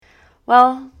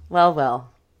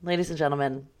Well. Ladies and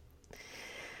gentlemen,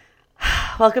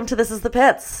 welcome to This is the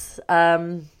Pits.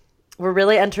 We're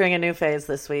really entering a new phase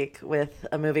this week with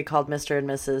a movie called Mr. and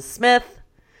Mrs. Smith,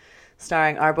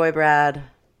 starring our boy Brad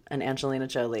and Angelina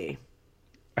Jolie.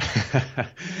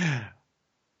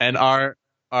 And our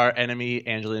enemy,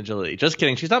 Angelina Jolie. Just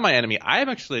kidding. She's not my enemy. I am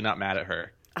actually not mad at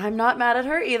her. I'm not mad at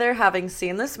her either. Having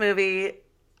seen this movie,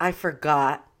 I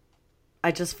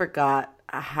just forgot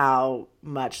how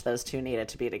much those two needed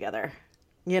to be together.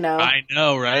 You know? I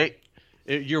know, right?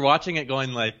 You're watching it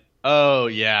going like, oh,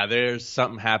 yeah, there's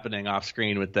something happening off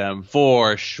screen with them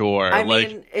for sure. I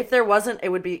mean, if there wasn't, it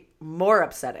would be more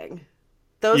upsetting.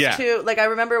 Those two, like, I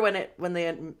remember when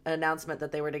the announcement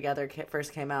that they were together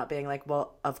first came out, being like,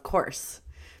 well, of course.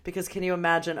 Because can you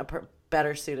imagine a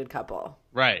better suited couple?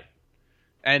 Right.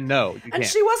 And no, you can't.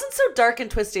 She wasn't so dark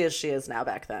and twisty as she is now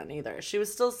back then either. She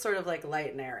was still sort of like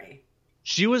light and airy.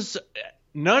 She was...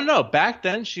 No. Back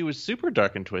then, she was super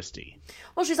dark and twisty.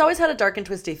 Well, she's always had a dark and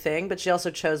twisty thing, but she also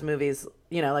chose movies,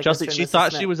 you know, like Chelsea, Mr. and she Mrs. thought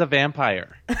Smith. she was a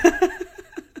vampire.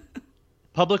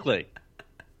 Publicly.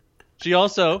 She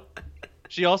also...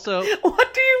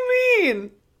 What do you mean?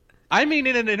 I mean,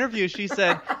 in an interview, she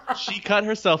said she cut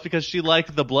herself because she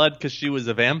liked the blood because she was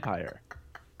a vampire.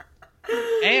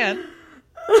 And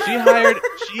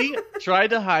she tried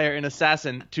to hire an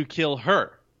assassin to kill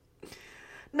her.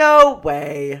 No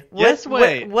way. Yes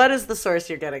way. What is the source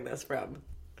you're getting this from?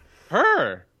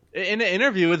 Her. In an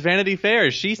interview with Vanity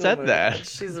Fair, she said that. God,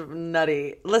 she's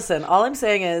nutty. Listen, all I'm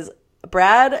saying is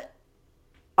Brad,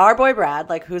 our boy Brad,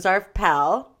 like who's our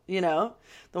pal, you know,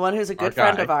 the one who's a good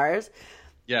friend of ours.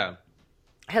 Yeah.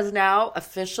 Has now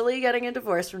officially getting a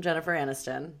divorce from Jennifer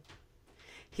Aniston.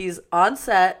 He's on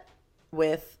set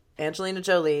with Angelina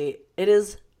Jolie. It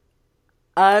is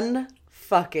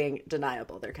unfucking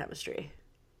deniable, their chemistry.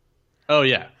 Oh,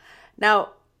 yeah. Now,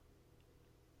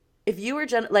 if you were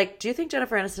do you think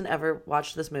Jennifer Aniston ever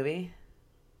watched this movie?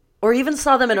 Or even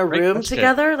saw them in a room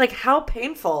together? Like, how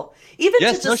painful. Even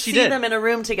to just see them in a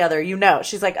room together, you know.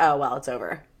 She's like, oh, well, it's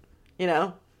over. You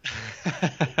know?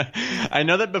 I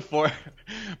know that before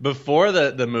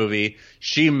the movie,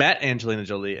 she met Angelina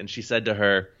Jolie, and she said to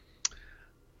her,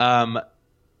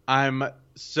 I'm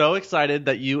so excited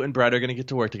that you and Brad are going to get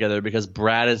to work together because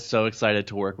Brad is so excited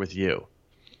to work with you.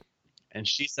 And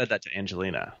she said that to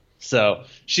Angelina. So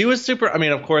she was super. I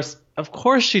mean, of course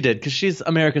she did, because she's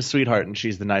America's sweetheart and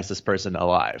she's the nicest person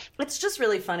alive. It's just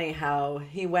really funny how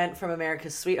he went from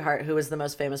America's sweetheart, who was the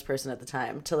most famous person at the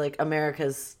time, to like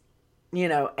America's, you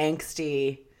know,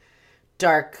 angsty,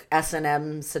 dark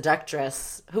S&M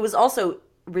seductress, who was also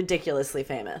ridiculously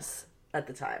famous at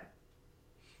the time.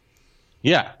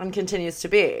 Yeah. And continues to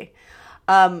be.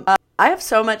 I have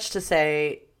so much to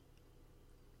say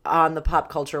on the pop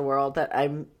culture world that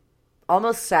I'm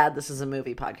almost sad this is a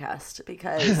movie podcast,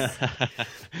 because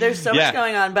there's so much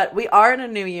going on, but we are in a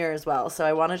new year as well. So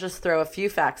I want to just throw a few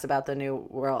facts about the new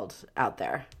world out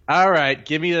there. All right.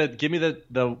 Give me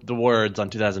the words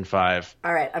on 2005.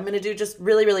 All right. I'm going to do just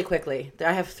really, really quickly.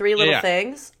 I have three little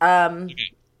things.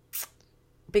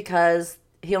 Because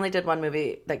he only did one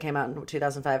movie that came out in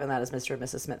 2005, and that is Mr. and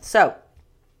Mrs. Smith. So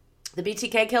the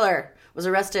BTK killer was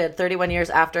arrested 31 years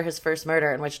after his first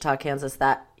murder in Wichita, Kansas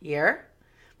that year.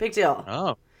 Big deal.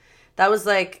 Oh. That was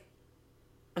like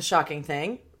a shocking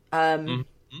thing. The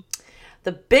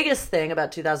biggest thing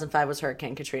about 2005 was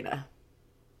Hurricane Katrina,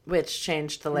 which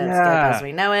changed the landscape as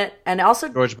we know it. And also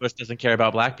George Bush doesn't care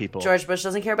about black people. George Bush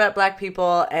doesn't care about black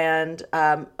people, and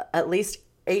at least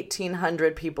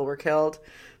 1,800 people were killed.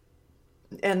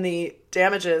 And the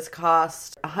damages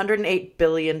cost $108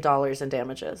 billion in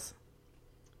damages.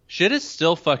 Shit is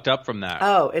still fucked up from that.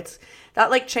 Oh, that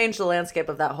like changed the landscape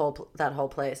of that whole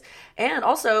place. And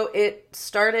also it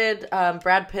started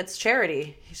Brad Pitt's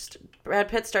charity. Brad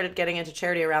Pitt started getting into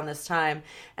charity around this time.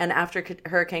 And after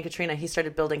Hurricane Katrina, he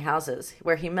started building houses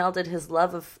where he melded his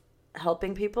love of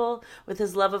helping people with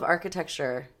his love of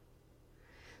architecture.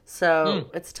 So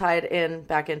it's tied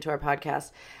back into our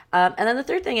podcast. And then the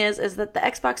third thing is that the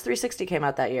Xbox 360 came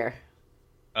out that year.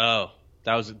 Oh,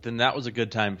 that was a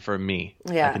good time for me.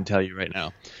 Yeah. I can tell you right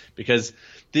now, because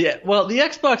the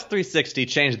Xbox 360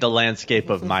 changed the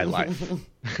landscape of my life.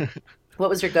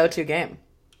 What was your go-to game?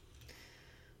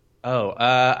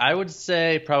 I would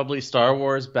say probably Star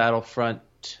Wars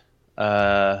Battlefront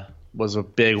was a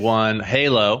big one.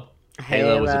 Halo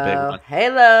was a big one.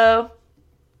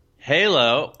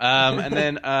 Halo. And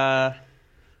then I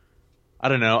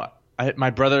don't know. My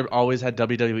brother always had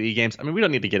WWE games. I mean, we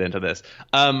don't need to get into this.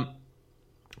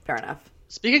 Fair enough.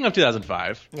 Speaking of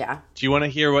 2005, yeah. Do you want to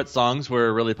hear what songs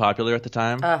were really popular at the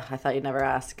time? I thought you'd never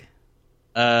ask.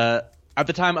 I at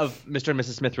the time of Mr. and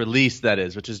Mrs. Smith release, that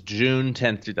is, which is June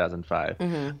 10th,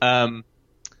 2005,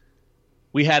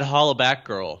 we had Hollaback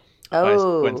Girl by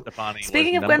Gwen Stefani.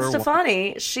 Speaking of Gwen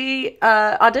Stefani, she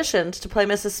auditioned to play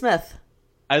Mrs. Smith.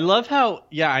 I love how,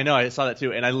 I know, I saw that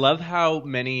too. And I love how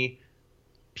many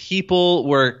people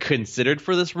were considered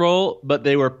for this role, but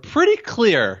they were pretty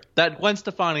clear that Gwen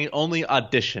Stefani only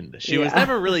auditioned. She was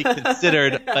never really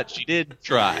considered, but she did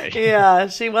try. Yeah,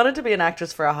 she wanted to be an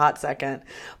actress for a hot second.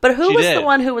 But who was the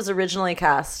one who was originally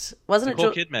cast? Wasn't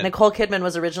Nicole Kidman. Nicole Kidman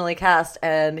was originally cast,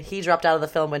 and he dropped out of the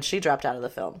film when she dropped out of the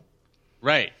film.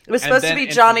 Right. It was supposed to be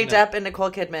Johnny Depp and Nicole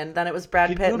Kidman. Then it was Brad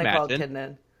Pitt and Nicole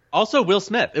Kidman. Also Will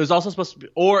Smith. It was also supposed to be,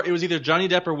 or it was either Johnny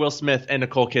Depp or Will Smith and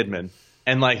Nicole Kidman.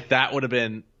 And that would have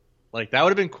been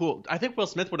cool. I think Will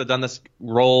Smith would have done this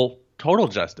role total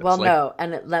justice. Well, no.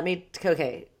 And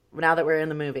now that we're in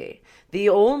the movie, the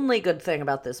only good thing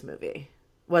about this movie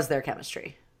was their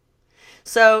chemistry.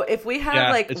 So if we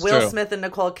have Will Smith and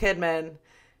Nicole Kidman,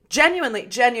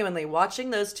 genuinely watching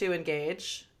those two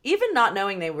engage, even not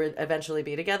knowing they would eventually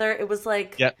be together, it was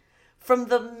from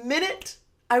the minute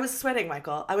I was sweating,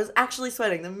 Michael. I was actually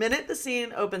sweating. The minute the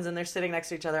scene opens and they're sitting next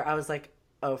to each other, I was like,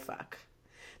 oh, fuck.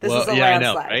 This is a landslide. I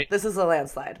know, right? This is a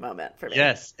landslide moment for me.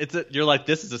 Yes. You're like,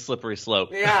 this is a slippery slope.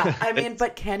 Yeah. I mean,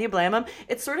 but can you blame him?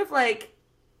 It's sort of like,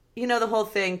 the whole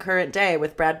thing current day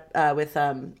with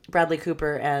Bradley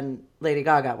Cooper and Lady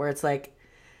Gaga, where it's like,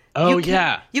 you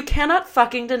cannot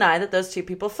fucking deny that those two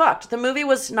people fucked. The movie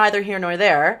was neither here nor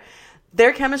there.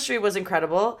 Their chemistry was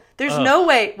incredible. There's no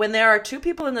way, when there are two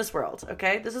people in this world,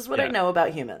 okay? This is what I know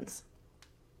about humans.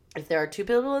 If there are two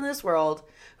people in this world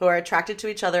who are attracted to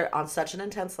each other on such an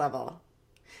intense level,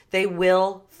 they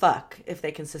will fuck if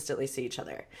they consistently see each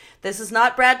other. This is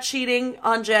not Brad cheating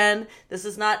on Jen. This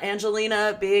is not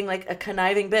Angelina being like a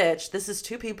conniving bitch. This is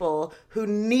two people who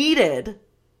needed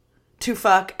to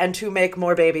fuck and to make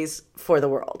more babies for the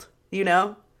world. You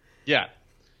know? Yeah.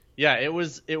 Yeah, it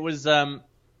was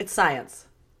it's science.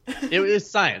 It was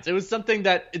science. It was something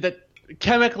that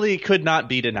chemically could not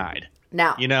be denied.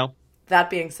 Now, that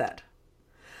being said,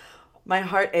 my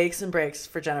heart aches and breaks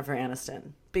for Jennifer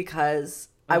Aniston because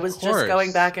I was just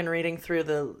going back and reading through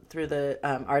the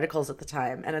articles at the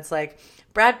time, and it's like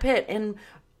Brad Pitt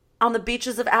on the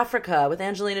beaches of Africa with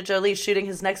Angelina Jolie shooting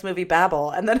his next movie Babel,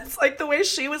 and then it's like the way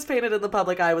she was painted in the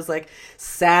public eye was like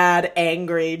sad,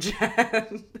 angry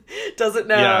Jen doesn't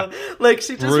know, like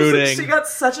she just she got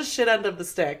such a shit end of the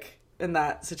stick in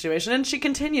that situation, and she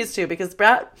continues to, because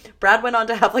Brad went on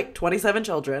to have like 27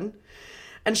 children,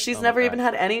 and she's never even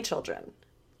had any children.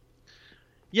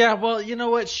 Yeah, well, you know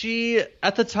what? She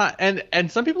at the time,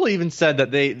 and some people even said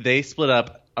that they split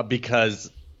up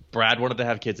because Brad wanted to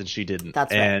have kids and she didn't.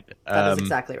 That's right. That is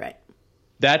exactly right.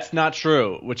 That's not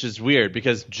true, which is weird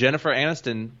because Jennifer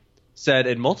Aniston said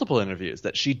in multiple interviews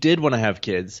that she did want to have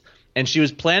kids and she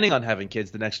was planning on having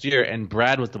kids the next year, and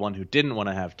Brad was the one who didn't want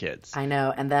to have kids. I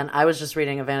know. And then I was just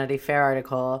reading a Vanity Fair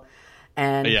article,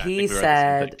 and he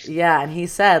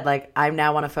said, like, I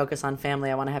now want to focus on family.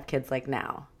 I want to have kids like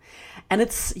now. And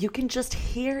you can just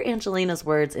hear Angelina's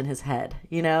words in his head,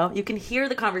 you know? You can hear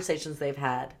the conversations they've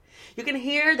had. You can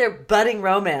hear their budding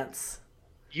romance.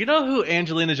 You know who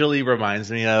Angelina Jolie reminds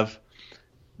me of?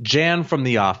 Jan from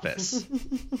The Office.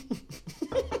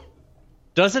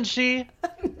 Doesn't she?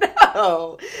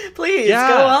 No. Please,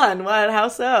 go on. What? How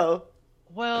so?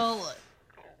 Well,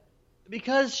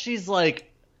 because she's,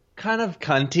 like, kind of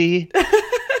cunty.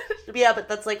 Yeah, but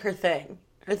that's, like, her thing.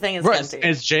 Her thing is cunty. And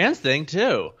it's Jan's thing,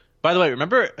 too. By the way,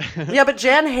 remember... Yeah, but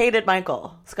Jan hated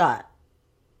Michael Scott.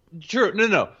 True.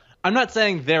 No. I'm not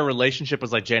saying their relationship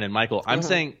was like Jan and Michael. I'm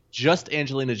saying just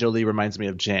Angelina Jolie reminds me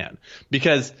of Jan.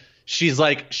 Because she's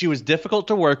like, she was difficult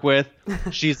to work with.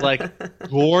 She's like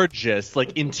gorgeous,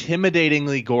 like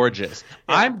intimidatingly gorgeous.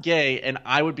 Yeah. I'm gay and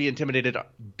I would be intimidated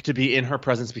to be in her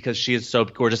presence because she is so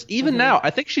gorgeous. Even now, I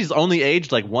think she's only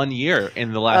aged like 1 year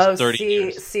in the last 30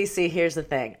 years. See, here's the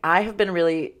thing. I have been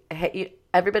really...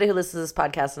 Everybody who listens to this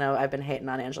podcast know I've been hating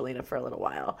on Angelina for a little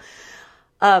while.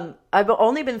 I've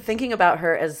only been thinking about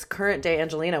her as current day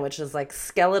Angelina, which is like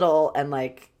skeletal and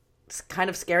like kind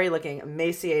of scary looking,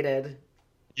 emaciated.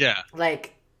 Yeah.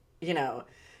 Like, you know,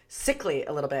 sickly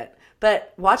a little bit.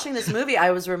 But watching this movie,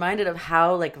 I was reminded of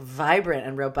how like vibrant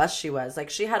and robust she was. Like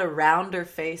she had a rounder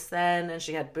face then and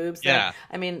she had boobs then. Yeah.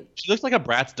 I mean, she looks like a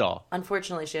Bratz doll.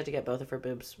 Unfortunately, she had to get both of her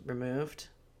boobs removed.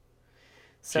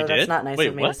 So that's not nice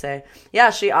of me to say.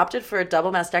 Yeah, she opted for a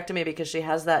double mastectomy because she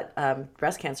has that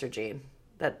breast cancer gene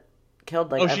that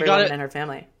killed like every woman in her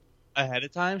family. Ahead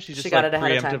of time? She got it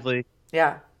ahead of time.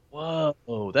 Yeah.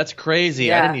 Whoa, that's crazy.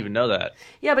 Yeah. I didn't even know that.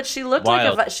 Yeah, but she looked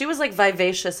she was like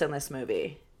vivacious in this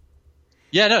movie.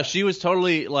 Yeah, no, she was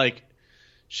totally like,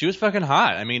 she was fucking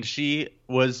hot. I mean, she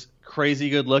was crazy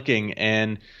good looking,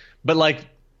 but like,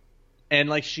 and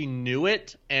like she knew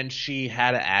it, and she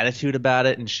had an attitude about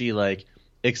it, and she like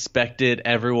expected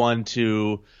everyone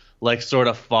to like sort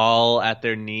of fall at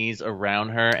their knees around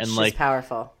her, and She's like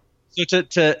powerful. so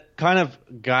to kind of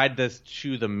guide this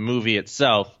to the movie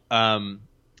itself,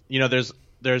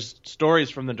 there's stories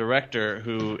from the director,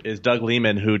 who is Doug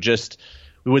Liman, who just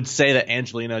would say that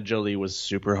Angelina Jolie was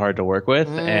super hard to work with,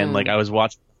 and like I was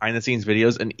watching behind the scenes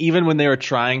videos, and even when they were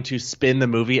trying to spin the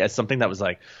movie as something that was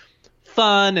like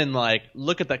fun and like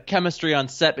look at the chemistry on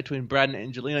set between Brad and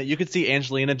Angelina, you could see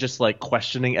Angelina just like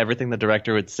questioning everything the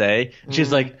director would say.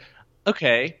 She's like,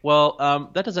 okay, well,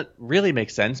 that doesn't really make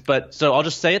sense, but so I'll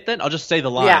just say it then. I'll just say the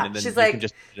line, Yeah, and then she's you like, can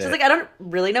just I don't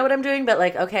really know what I'm doing, but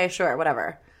like, okay, sure,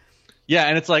 whatever. yeah,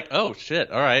 and it's like, oh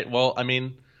shit, all right, well, I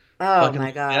mean, Oh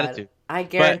my God. attitude. I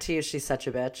guarantee you she's such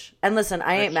a bitch. And listen,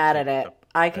 I ain't mad at it.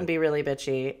 I can be really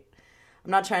bitchy.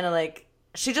 I'm not trying to like,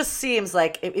 she just seems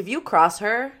like if you cross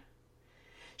her,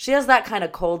 she has that kind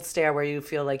of cold stare where you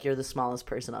feel like you're the smallest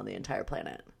person on the entire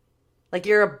planet. Like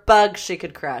you're a bug she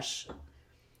could crush.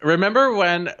 Remember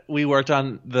when we worked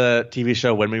on the TV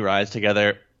show When We Rise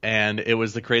together, and it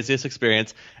was the craziest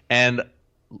experience, and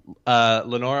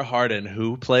Lenora Hardin,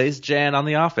 who plays Jan on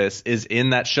The Office, is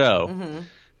in that show. Mm-hmm.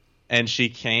 And she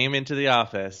came into the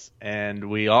office, and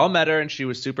we all met her, and she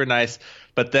was super nice.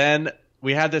 But then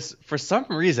we had this, for some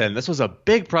reason, this was a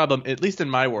big problem, at least in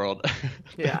my world.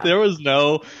 Yeah. There was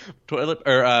no toilet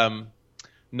or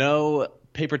no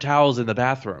paper towels in the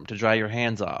bathroom to dry your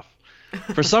hands off.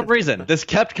 For some reason, this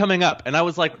kept coming up, and I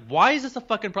was like, why is this a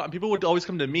fucking problem? People would always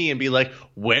come to me and be like,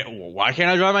 why can't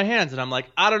I dry my hands? And I'm like,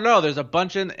 I don't know, there's a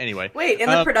bunch anyway. Wait, in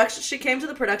the production, she came to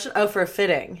the production? Oh, for a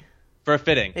fitting. For a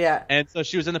fitting. Yeah. And so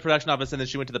she was in the production office, and then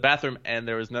she went to the bathroom, and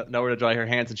there was nowhere to dry her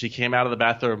hands, and she came out of the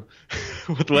bathroom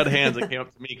with wet hands and came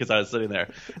up to me because I was sitting there.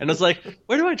 And I was like,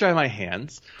 where do I dry my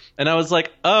hands? And I was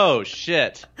like, oh,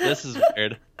 shit, this is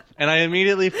weird. And I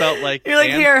immediately felt like... You're like,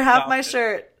 Jan, here, have my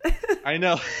shirt. I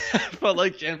know. I felt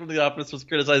like Jan from the office was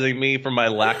criticizing me for my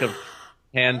lack of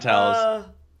hand towels.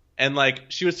 And, like,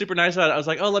 she was super nice about it. I was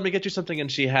like, oh, let me get you something.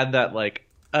 And she had that, like,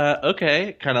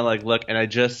 okay, kind of, like, look. And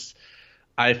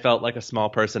I felt like a small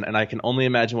person. And I can only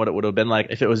imagine what it would have been like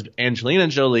if it was Angelina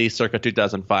Jolie circa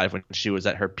 2005 when she was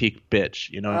at her peak bitch.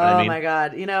 You know what I mean? Oh, my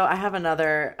God. You know, I have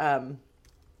another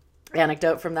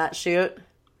anecdote from that shoot,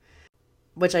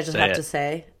 which I just have to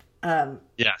say.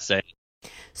 Yeah, say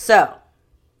it. So,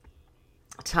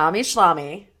 Tommy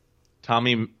Schlamme.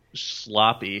 Tommy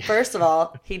Schloppy. First of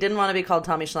all, he didn't want to be called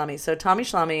Tommy Schlamme. So Tommy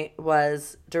Schlamme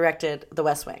directed The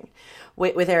West Wing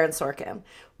with Aaron Sorkin,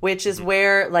 which is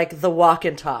where like the walk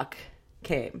and talk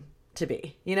came to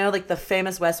be. You know, like the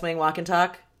famous West Wing walk and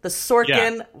talk, the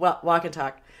Sorkin walk and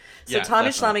talk. So yeah, Tommy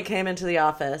Schlamme came into the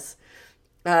office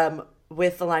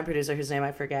with the line producer whose name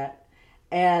I forget,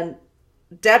 and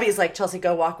Debbie's like, Chelsea,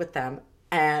 go walk with them.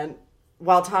 And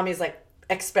while Tommy's like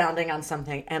expounding on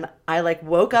something, and I like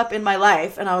woke up in my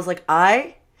life and I was like,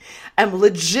 I am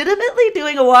legitimately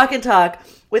doing a walk and talk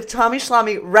with Tommy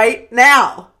Schlamme right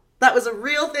now. That was a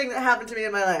real thing that happened to me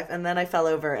in my life. And then I fell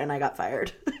over and I got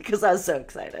fired because I was so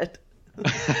excited.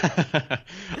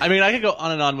 I mean, I could go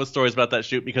on and on with stories about that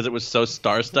shoot because it was so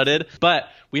star-studded, but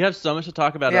we have so much to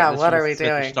talk about. Yeah, what are we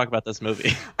doing? We should talk about this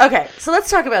movie. Okay, so let's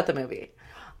talk about the movie.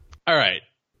 All right.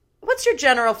 What's your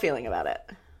general feeling about it?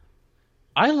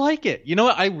 I like it. You know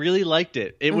what? I really liked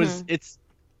it.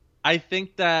 I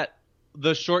think that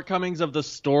the shortcomings of the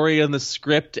story and the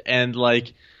script and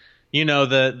like, you know,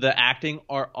 the acting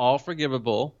are all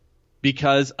forgivable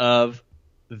because of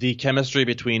the chemistry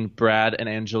between Brad and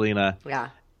Angelina. Yeah.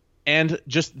 And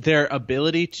just their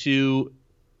ability to...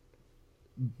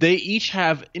 They each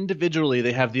have, individually,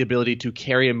 they have the ability to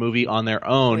carry a movie on their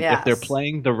own if they're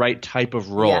playing the right type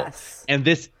of role. Yes. And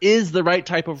this is the right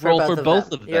type of role for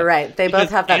both of them. You're right. They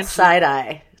both have that side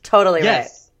eye. Totally right.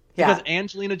 Yeah. Because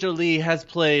Angelina Jolie has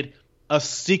played a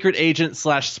secret agent /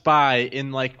 spy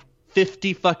in like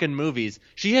 50 fucking movies.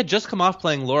 She had just come off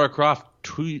playing Laura Croft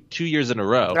two years in a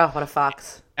row. Oh, what a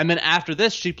fox. And then after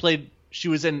this, she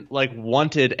was in like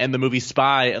Wanted and the movie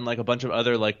Spy and like a bunch of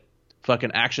other like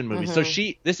fucking action movies. Mm-hmm.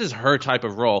 So this is her type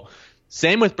of role.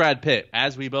 Same with Brad Pitt,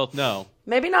 as we both know.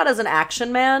 Maybe not as an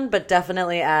action man, but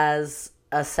definitely as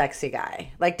a sexy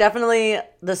guy. Like definitely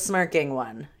the smirking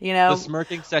one, you know? The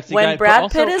smirking sexy guy. When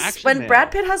Brad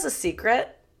Pitt has a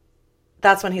secret,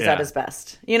 that's when he's at his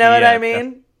best. You know what I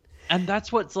mean? And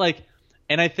that's what's like,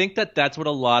 and I think that's what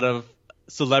a lot of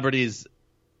celebrities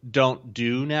don't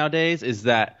do nowadays is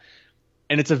that,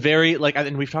 and it's a very like,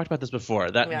 and we've talked about this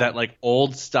before, that like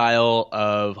old style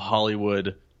of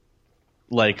Hollywood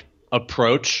like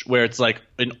approach where it's like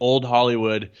in old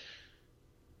Hollywood,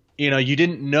 you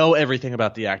didn't know everything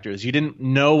about the actors, you didn't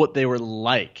know what they were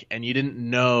like, and you didn't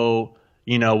know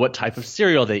what type of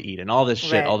cereal they eat and all this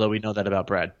shit. Right. Although we know that about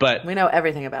Brad, but We know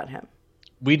everything about him.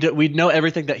 we know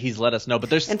everything that he's let us know. But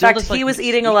there's In still fact, this, like, he was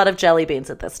eating a lot of jelly beans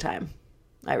at this time,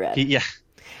 I read. yeah.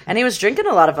 And he was drinking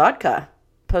a lot of vodka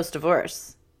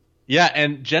post-divorce. Yeah,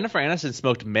 and Jennifer Aniston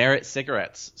smoked Merit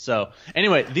cigarettes. So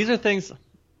anyway, these are things.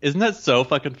 Isn't that so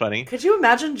fucking funny? Could you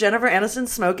imagine Jennifer Aniston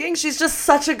smoking? She's just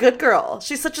such a good girl.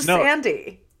 She's such a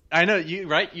Sandy. I know you,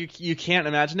 right? You can't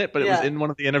imagine it, but it was in one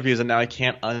of the interviews, and now I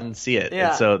can't unsee it. Yeah.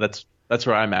 And so that's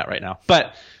where I'm at right now.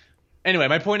 But anyway,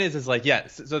 my point is like,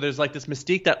 so there's like this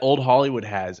mystique that old Hollywood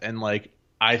has, and like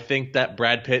I think that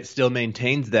Brad Pitt still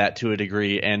maintains that to a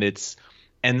degree, and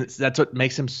that's what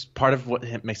makes him part of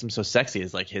what makes him so sexy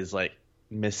is like his like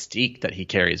mystique that he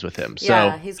carries with him.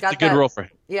 Yeah, so he's got it's a good role for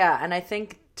him. Yeah, and I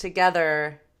think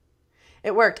together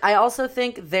it worked. I also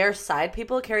think their side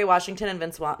people, Kerry Washington and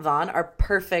Vince Vaughn, are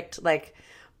perfect like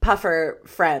puffer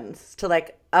friends to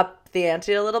like up the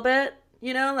ante a little bit.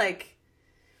 Like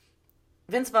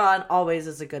Vince Vaughn always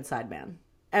is a good side man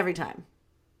every time.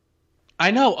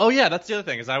 I know. Oh yeah, that's the other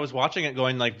thing is I was watching it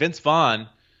going like Vince Vaughn.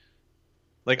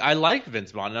 Like I like Vince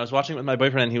Vaughn, and I was watching it with my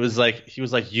boyfriend, and he was like,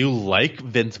 "You like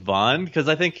Vince Vaughn?" Because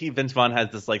I think Vince Vaughn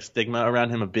has this like stigma around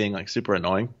him of being like super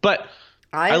annoying. But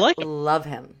I like him. Love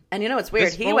him, and it's weird.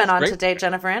 This He role went is on great. to date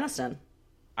Jennifer Aniston.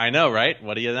 I know, right?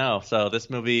 What do you know? So this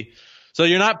movie. So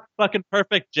you're not fucking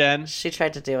perfect, Jen. She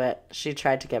tried to do it. She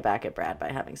tried to get back at Brad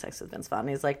by having sex with Vince Vaughn.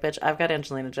 He's like, "Bitch, I've got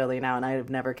Angelina Jolie now, and I've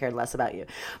never cared less about you."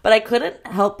 But I couldn't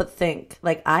help but think,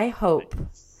 like, I hope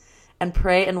and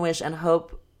pray and wish and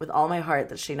hope with all my heart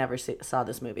that she never saw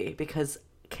this movie, because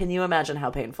can you imagine how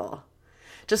painful?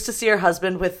 Just to see her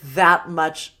husband with that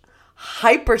much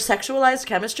hyper-sexualized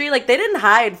chemistry. Like, they didn't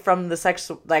hide from the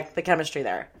sex, like, the chemistry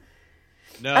there.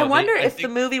 No, I wonder if the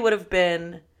movie would have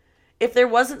been, if there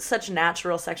wasn't such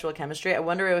natural sexual chemistry, I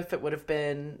wonder if it would have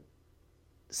been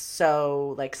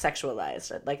so, like,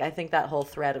 sexualized. Like, I think that whole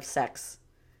thread of sex,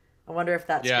 I wonder if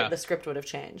the script would have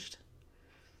changed.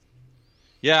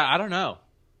 Yeah, I don't know.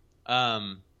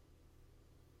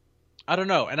 I don't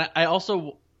know. And I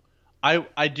also,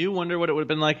 I do wonder what it would have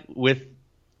been like with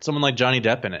someone like Johnny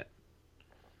Depp in it.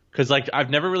 Because, like, I've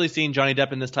never really seen Johnny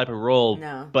Depp in this type of role.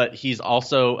 No. But he's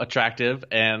also attractive,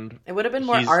 and it would have been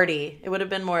more arty. It would have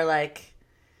been more, like,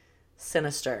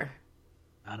 sinister.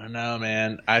 I don't know,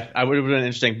 man. I would have been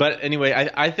interesting. But anyway,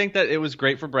 I think that it was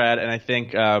great for Brad, and I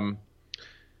think that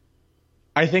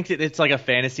it's like a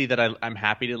fantasy that I'm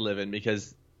happy to live in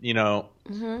because,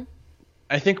 Mm-hmm.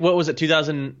 I think, what was it,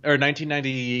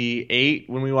 1998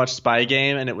 when we watched Spy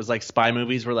Game, and it was like spy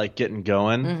movies were like getting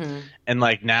going. Mm-hmm. And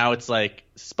like now it's like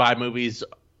spy movies,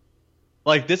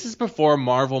 like this is before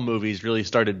Marvel movies really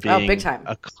started being big time.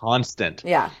 a constant.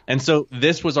 Yeah. And so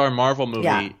this was our Marvel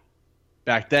movie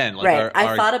back then. Like right.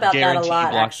 I thought about that a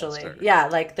lot, guaranteed actually. blockbuster. Yeah,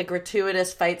 like the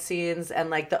gratuitous fight scenes and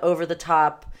like the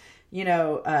over-the-top,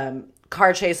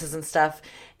 car chases and stuff.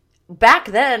 Back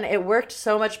then, it worked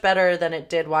so much better than it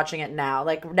did watching it now.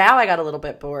 Like, now I got a little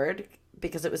bit bored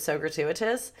because it was so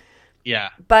gratuitous. Yeah.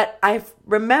 But I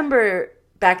remember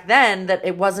back then that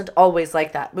it wasn't always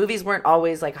like that. Movies weren't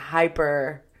always, like,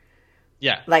 hyper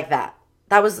like that.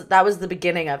 That was the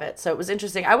beginning of it. So it was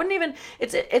interesting. I wouldn't even...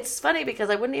 It's funny because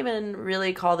I wouldn't even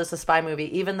really call this a spy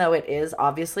movie, even though it is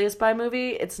obviously a spy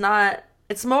movie. It's not...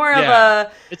 It's more of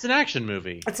a... It's an action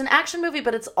movie. It's an action movie,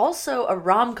 but it's also a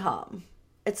rom-com.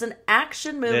 It's an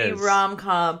action movie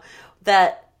rom-com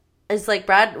that is like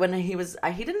Brad, when he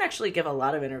didn't actually give a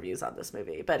lot of interviews on this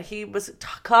movie, but he was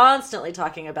constantly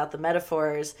talking about the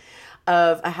metaphors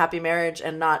of a happy marriage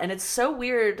and not. And it's so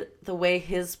weird the way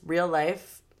his real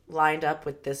life lined up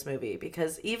with this movie,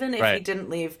 because even if he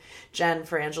didn't leave Jen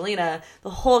for Angelina,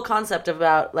 the whole concept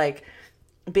about like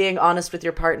being honest with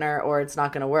your partner or it's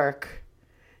not going to work.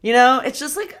 It's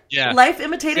just like life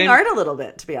imitating art a little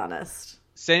bit, to be honest.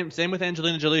 Same with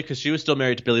Angelina Jolie, because she was still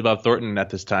married to Billy Bob Thornton at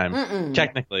this time,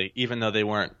 technically, even though they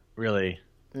weren't really.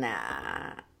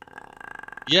 Nah.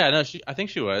 Yeah, no, I think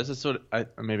she was. That's what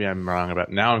maybe I'm wrong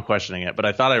about. Now I'm questioning it, but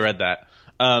I thought I read that.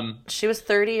 She was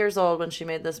 30 years old when she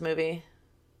made this movie,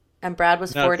 and Brad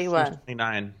was 41.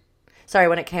 29. Sorry,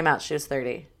 when it came out, she was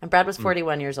 30, and Brad was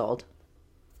 41 years old.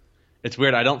 It's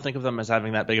weird. I don't think of them as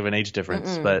having that big of an age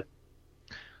difference, but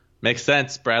makes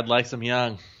sense. Brad likes them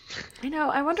young. I know.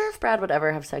 I wonder if Brad would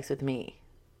ever have sex with me.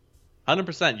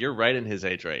 100%. You're right in his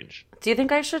age range. Do you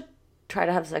think I should try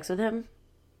to have sex with him?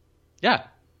 Yeah.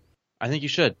 I think you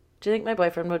should. Do you think my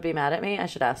boyfriend would be mad at me? I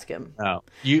should ask him. No,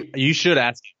 you should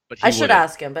ask him, but he I should wouldn't.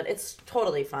 ask him, but it's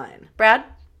totally fine. Brad?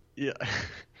 Yeah.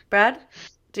 Brad?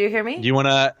 Do you hear me? Do you want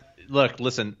to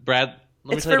listen, Brad?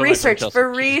 Let It's me tell for you about my friend research. Chelsea.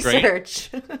 For She's great. research.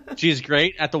 She's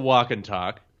great at the walk and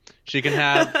talk. She can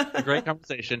have a great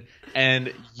conversation, and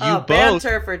you both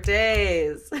banter for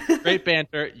days. great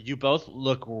banter. You both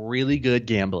look really good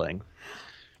gambling,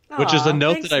 which is a Aw,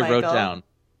 note thanks, that I wrote Michael. down.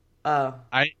 Oh,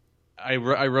 I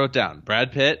wrote down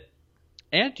Brad Pitt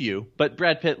and you, but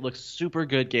Brad Pitt looks super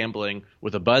good gambling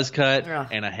with a buzz cut Ugh.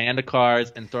 and a hand of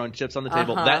cards and throwing chips on the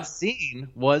table. Uh-huh. That scene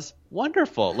was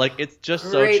wonderful. Like, it's just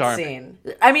great so charming.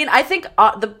 scene. I mean, I think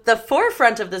the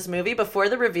forefront of this movie, before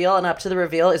the reveal and up to the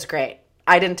reveal, is great.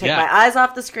 I didn't take my eyes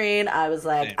off the screen. I was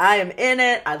like, Same. I am in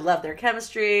it. I love their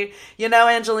chemistry.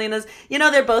 Angelina's,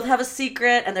 they both have a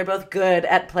secret and they're both good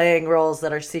at playing roles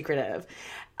that are secretive.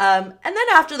 And then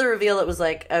after the reveal, it was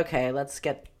like, okay, let's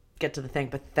get to the thing.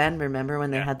 But then remember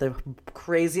when they had the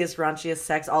craziest, raunchiest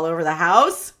sex all over the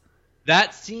house?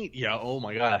 That scene, oh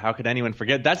my God, how could anyone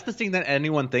forget? That's the scene that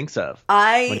anyone thinks of.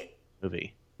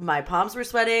 Movie. My palms were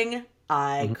sweating.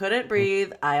 I couldn't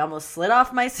breathe. I almost slid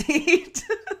off my seat.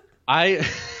 I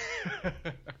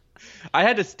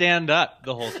had to stand up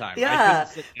the whole time. Yeah, I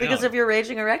couldn't sit because down. of your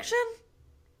raging erection?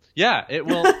 Yeah, it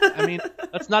will. I mean,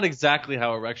 that's not exactly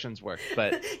how erections work,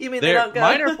 but You mean they don't go?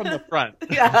 mine are from the front.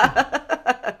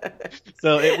 Yeah.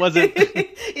 So it wasn't.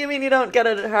 You mean you don't get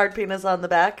a hard penis on the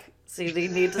back? So you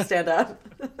need to stand up?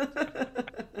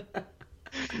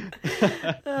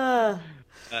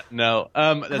 No.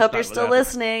 That's Hope not you're what still happened.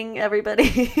 listening,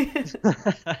 everybody.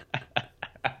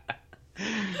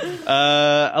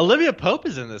 Olivia Pope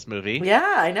is in this movie.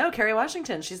 Yeah, I know. Kerry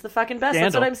Washington. She's the fucking best.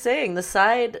 That's Scandal. what I'm saying. The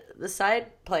side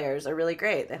players are really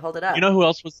great. They hold it up. You know who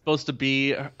else was supposed to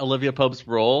be Olivia Pope's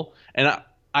role? And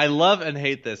I love and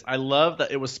hate this. I love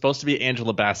that it was supposed to be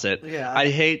Angela Bassett. Yeah. I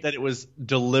hate that it was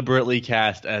deliberately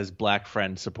cast as black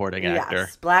friend supporting actor.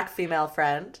 Yes, black female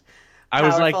friend. I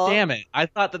was like, Powerful. damn it. I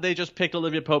thought that they just picked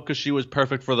Olivia Pope because she was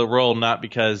perfect for the role, not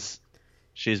because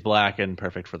she's black and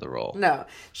perfect for the role. No,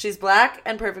 she's black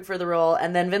and perfect for the role.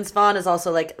 And then Vince Vaughn is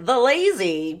also like the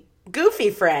lazy, goofy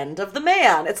friend of the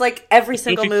man. It's like every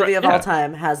single Goofy movie friend, of all yeah.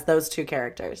 time has those two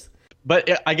characters. But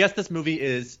I guess this movie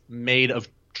is made of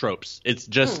tropes. It's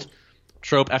just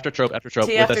trope after trope after trope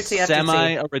T with after a T after T.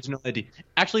 semi-original idea.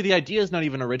 Actually, the idea is not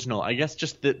even original. I guess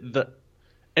just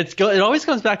it always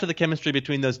comes back to the chemistry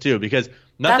between those two because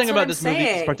nothing That's what about I'm this movie is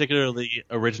saying. particularly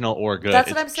original or good. That's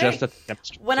what It's I'm saying. just that the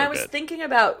chemistry is When so I was good. thinking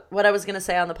about what I was going to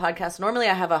say on the podcast, normally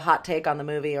I have a hot take on the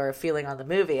movie or a feeling on the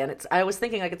movie, and I was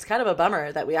thinking like it's kind of a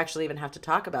bummer that we actually even have to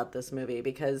talk about this movie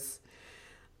because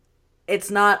it's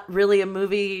not really a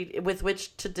movie with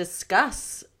which to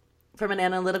discuss from an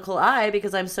analytical eye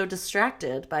because I'm so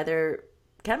distracted by their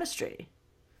chemistry.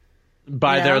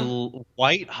 By Yeah. their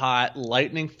white hot,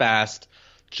 lightning fast,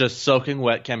 just soaking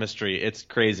wet chemistry. It's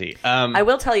crazy. I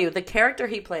will tell you, the character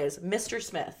he plays, Mr.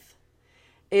 Smith,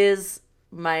 is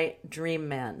my dream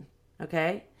man.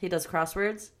 Okay? He does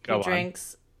crosswords. Go He on.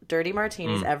 drinks dirty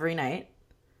martinis every night.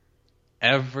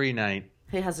 Every night.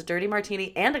 He has a dirty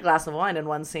martini and a glass of wine in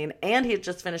one scene, and he had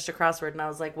just finished a crossword, and I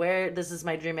was like, this is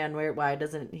my dream man, why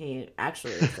doesn't he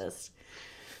actually exist?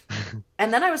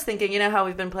 And then I was thinking, how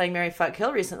we've been playing Marry, Fuck,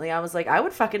 Kill recently, I was like, I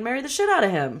would fucking marry the shit out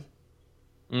of him.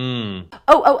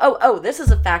 Oh, this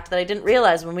is a fact that I didn't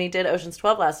realize when we did Ocean's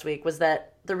 12 last week, was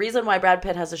that the reason why Brad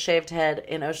Pitt has a shaved head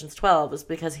in Ocean's 12 was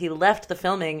because he left the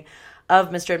filming of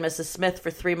Mr. and Mrs. Smith for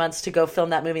 3 months to go film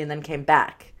that movie and then came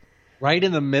back. Right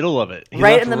in the middle of it. He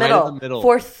Right left in the middle.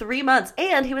 For 3 months.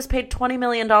 And he was paid $20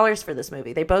 million for this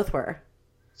movie. They both were.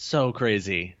 So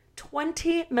crazy.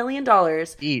 $20 million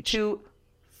Each. to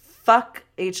fuck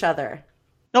each other.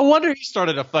 No wonder he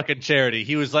started a fucking charity.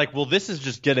 He was like, well, this is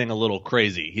just getting a little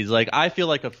crazy. He's like, I feel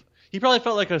like he probably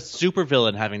felt like a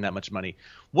supervillain having that much money.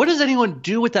 What does anyone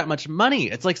do with that much money?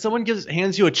 It's like someone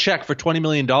hands you a check for $20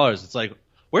 million. It's like,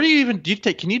 where do you even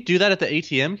can you do that at the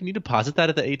ATM? Can you deposit that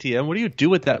at the ATM? What do you do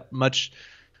with that much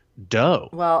dough?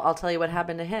 Well, I'll tell you what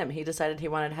happened to him. He decided he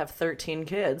wanted to have 13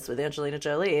 kids with Angelina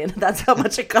Jolie, and that's how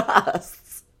much it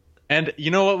costs. And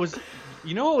you know what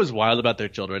was wild about their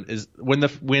children is when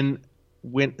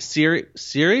Suri,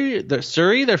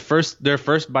 their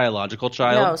first biological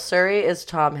child. No, Suri is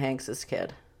Tom Hanks's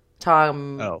kid.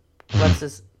 Tom, Oh.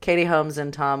 Katie Holmes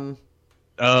and Tom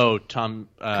Oh, Tom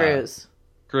Cruise.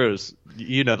 Cruise.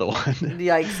 You know the one.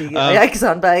 Yikes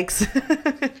on bikes.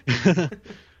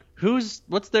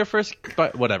 What's their first,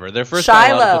 whatever, their first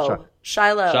biological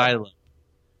child. Shiloh.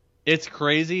 It's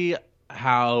crazy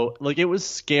how, like, it was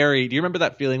scary. Do you remember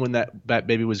that feeling when that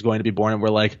baby was going to be born and we're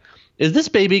like, is this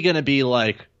baby going to be,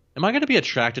 like, am I going to be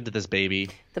attracted to this baby?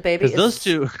 The baby Because those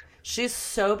two. She's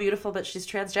so beautiful, but she's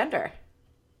transgender.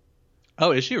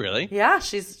 Oh, is she really? Yeah,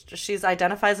 she's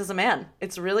identifies as a man.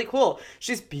 It's really cool.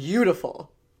 She's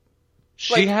beautiful.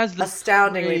 She has this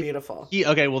astoundingly beautiful.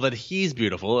 Okay, well then he's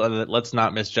beautiful. Let's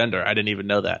not misgender. I didn't even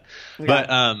know that. Yeah. But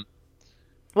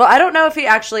well, I don't know if he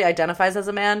actually identifies as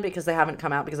a man because they haven't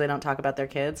come out because they don't talk about their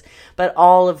kids. But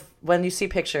when you see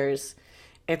pictures,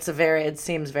 it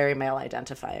seems very male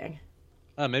identifying.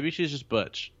 Maybe she's just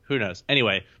butch. Who knows?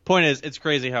 Anyway, point is, it's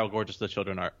crazy how gorgeous the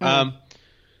children are.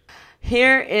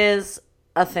 Here is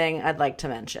a thing I'd like to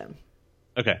mention.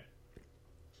 Okay.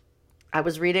 I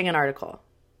was reading an article.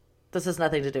 This has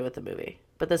nothing to do with the movie,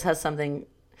 but this has something.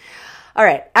 All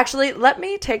right. Actually, let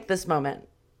me take this moment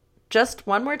just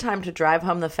one more time to drive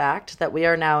home the fact that we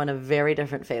are now in a very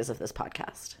different phase of this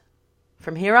podcast.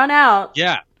 From here on out,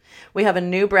 we have a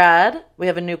new Brad. We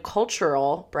have a new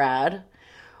cultural Brad.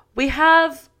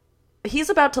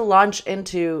 He's about to launch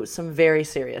into some very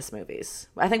serious movies.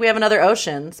 I think we have another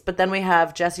Oceans, but then we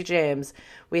have Jesse James.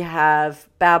 We have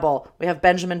Babel. We have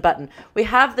Benjamin Button. We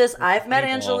have this I've Met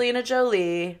Angelina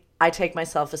Jolie. I take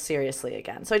myself as seriously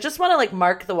again. So I just want to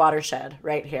mark the watershed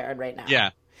right here and right now.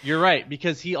 Yeah, you're right.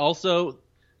 Because he also,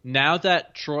 now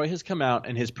that Troy has come out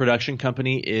and his production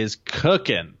company is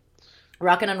cooking.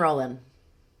 Rockin' and rollin'.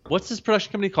 What's his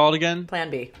production company called again?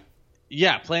 Plan B.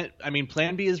 Yeah,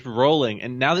 Plan B is rolling.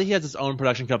 And now that he has his own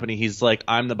production company, he's like,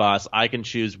 I'm the boss. I can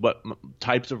choose what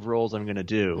types of roles I'm going to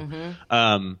do.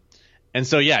 Mm-hmm. And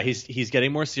so, yeah, he's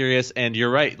getting more serious. And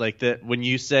you're right. When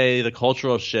you say the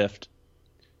cultural shift,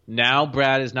 now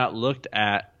Brad is not looked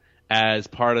at as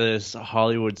part of this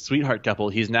Hollywood sweetheart couple.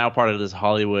 He's now part of this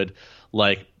Hollywood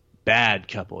bad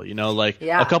couple,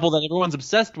 a couple that everyone's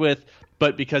obsessed with,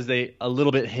 but because they a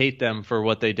little bit hate them for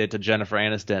what they did to Jennifer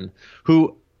Aniston,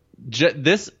 who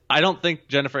I don't think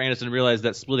Jennifer Aniston realized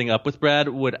that splitting up with Brad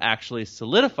would actually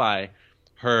solidify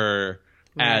her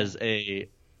as an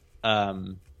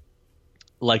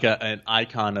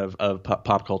icon of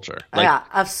pop culture.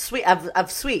 Of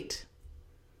sweet.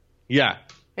 Yeah.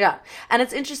 Yeah. And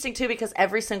it's interesting, too, because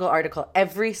every single article,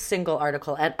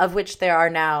 and of which there are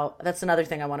now, that's another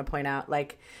thing I want to point out.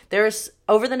 There's,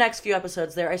 over the next few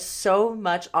episodes, there is so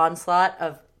much onslaught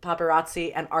of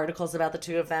paparazzi and articles about the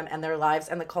two of them and their lives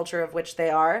and the culture of which they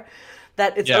are,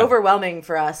 that it's overwhelming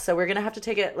for us. So we're going to have to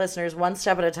take it, listeners, one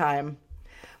step at a time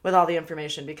with all the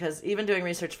information, because even doing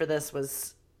research for this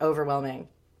was overwhelming.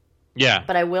 Yeah.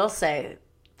 But I will say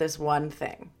there's one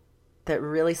thing that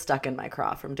really stuck in my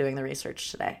craw from doing the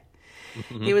research today.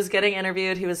 Mm-hmm. He was getting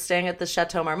interviewed. He was staying at the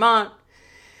Chateau Marmont.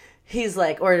 He's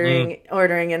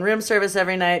ordering in room service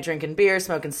every night, drinking beer,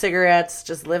 smoking cigarettes,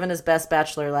 just living his best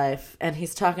bachelor life. And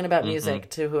he's talking about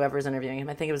music to whoever's interviewing him.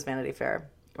 I think it was Vanity Fair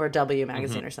or W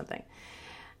Magazine or something.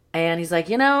 And he's like,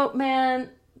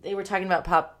 man, they were talking about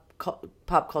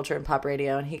pop culture and pop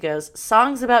radio. And he goes,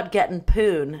 songs about getting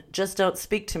poon just don't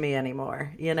speak to me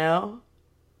anymore, Ew.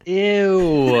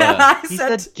 He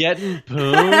said getting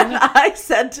poon? I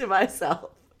said to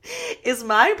myself, is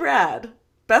my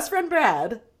best friend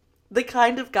Brad, the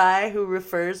kind of guy who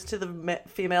refers to the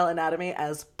female anatomy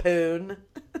as poon?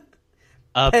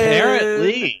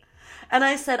 Apparently. And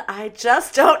I said, I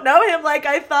just don't know him like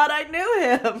I thought I knew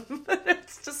him.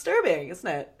 It's disturbing, isn't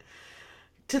it?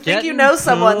 To think you know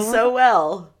someone so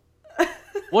well.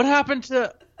 What happened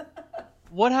to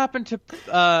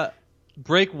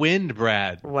Break Wind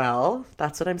Brad? Well,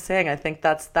 that's what I'm saying. I think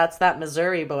that's that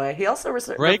Missouri boy. He also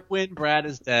Break Wind Brad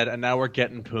is dead, and now we're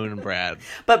getting Poon Brad.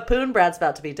 But Poon Brad's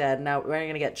about to be dead. Now we're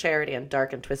going to get Charity and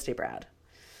Dark and Twisty Brad.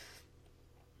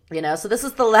 So this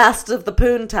is the last of the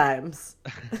Poon times.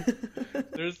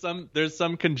 There's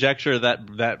some conjecture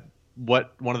that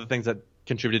one of the things that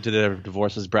contributed to their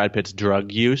divorce is Brad Pitt's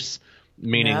drug use.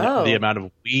 Meaning the amount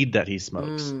of weed that he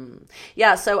smokes.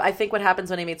 Yeah, so I think what happens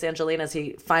when he meets Angelina is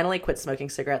he finally quits smoking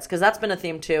cigarettes. Because that's been a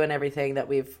theme, too, in everything that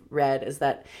we've read, is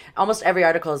that almost every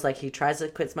article is he tries to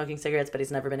quit smoking cigarettes, but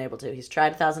he's never been able to. He's tried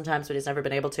 1,000 times, but he's never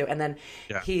been able to. And then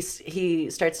he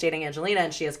starts dating Angelina,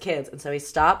 and she has kids. And so he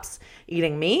stops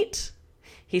eating meat.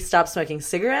 He stops smoking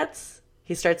cigarettes.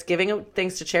 He starts giving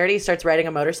things to charity. He starts riding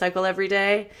a motorcycle every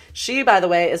day. She, by the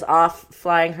way, is off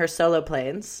flying her solo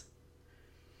planes.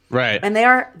 Right. And they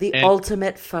are the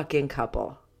ultimate fucking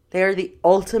couple. They are the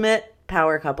ultimate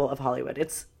power couple of Hollywood.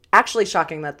 It's actually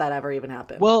shocking that ever even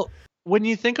happened. Well, when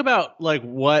you think about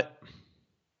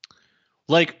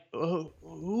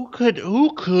who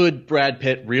could Brad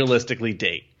Pitt realistically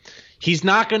date? He's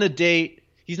not going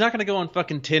to go on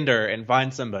fucking Tinder and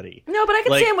find somebody. No, but I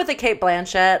could see him with a Cate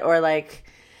Blanchett or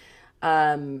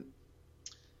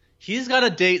he's got to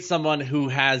date someone who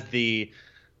has the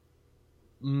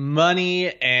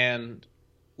money and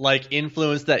like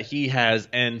influence that he has,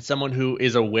 and someone who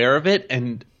is aware of it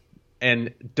and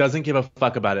doesn't give a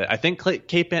fuck about it. I think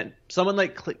someone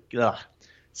like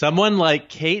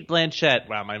Kate Blanchett.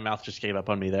 Wow, my mouth just gave up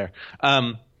on me there.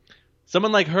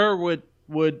 Someone like her would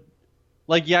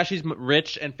like, yeah, she's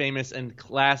rich and famous and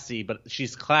classy, but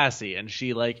she's classy and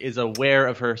she like is aware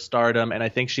of her stardom, and I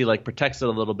think she like protects it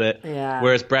a little bit. Yeah.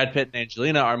 Whereas Brad Pitt and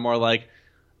Angelina are more like,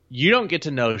 you don't get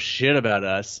to know shit about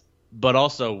us, but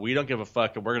also we don't give a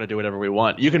fuck and we're gonna do whatever we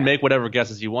want. You can make whatever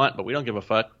guesses you want, but we don't give a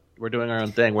fuck. We're doing our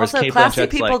own thing. Whereas Also, Kate classy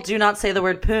Blanchett's people like, do not say the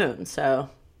word poon, so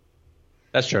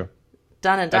that's true.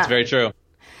 Done and done. That's very true.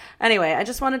 Anyway, I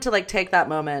just wanted to like take that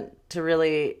moment to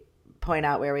really point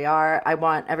out where we are. I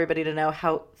want everybody to know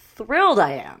how thrilled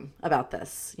I am about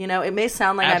this. You know, it may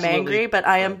sound like Absolutely. I'm angry, but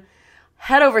I am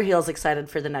head over heels excited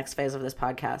for the next phase of this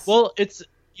podcast. Well, it's,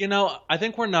 you know, I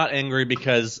think we're not angry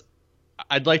because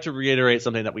I'd like to reiterate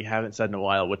something that we haven't said in a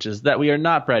while, which is that we are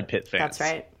not Brad Pitt fans. That's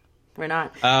right. We're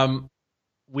not.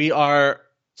 We are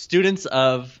students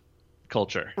of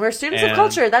culture. We're students of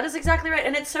culture. That is exactly right.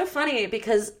 And it's so funny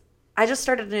because I just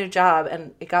started a new job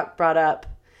and it got brought up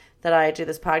that I do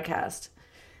this podcast.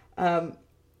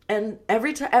 And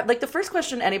every time, like the first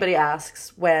question anybody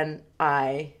asks when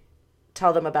I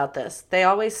tell them about this, they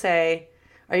always say,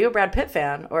 are you a Brad Pitt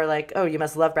fan? Or like, oh, you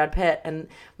must love Brad Pitt. And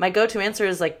my go-to answer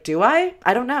is like, do I?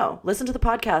 I don't know. Listen to the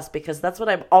podcast, because that's what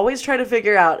I'm always trying to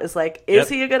figure out is like, is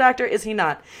he a good actor? Is he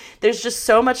not? There's just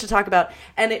so much to talk about,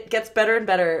 and it gets better and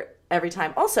better every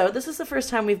time. Also, this is the first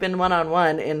time we've been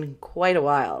one-on-one in quite a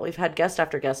while. We've had guest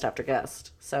after guest after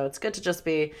guest. So it's good to just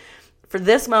be, for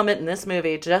this moment in this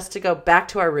movie, just to go back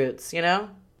to our roots, you know?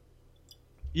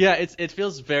 Yeah, it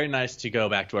feels very nice to go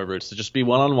back to our roots, to just be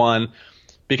one-on-one,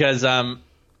 because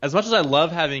as much as I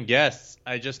love having guests,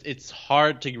 it's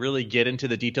hard to really get into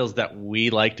the details that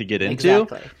we like to get into.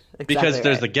 Exactly because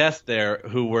there's a guest there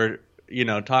who we're, you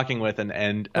know, talking with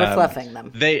and we're fluffing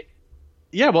them.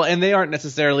 And they aren't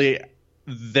necessarily,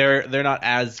 they're not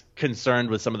as concerned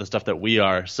with some of the stuff that we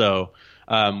are. So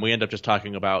we end up just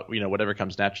talking about, you know, whatever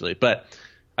comes naturally. But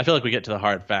I feel like we get to the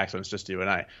hard facts when it's just you and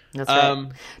I. That's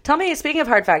right. Tell me, speaking of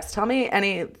hard facts, tell me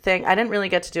anything. I didn't really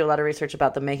get to do a lot of research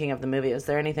about the making of the movie. Is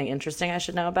there anything interesting I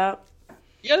should know about?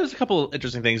 Yeah, there's a couple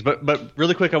interesting things, but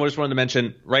really quick, I just wanted to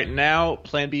mention right now,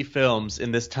 Plan B Films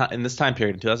in this time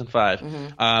period in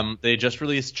 2005, they just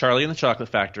released Charlie and the Chocolate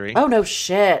Factory. Oh no,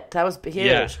 shit! That was huge.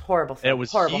 Yeah. Horrible film. It was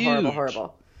horrible, huge.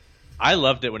 horrible. I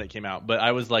loved it when it came out, but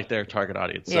I was like their target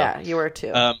audience. So. Yeah, you were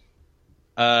too.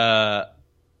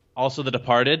 Also, The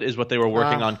Departed is what they were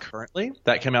working on currently.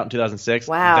 That came out in 2006.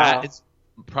 Wow. That is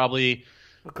probably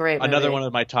great movie. Another one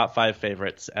of my top 5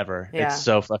 favorites ever. Yeah. It's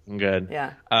so fucking good.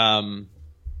 Yeah.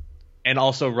 And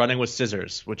also Running with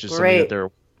Scissors, which is something that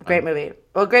they're great movie.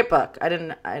 Well, great book. I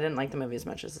didn't like the movie as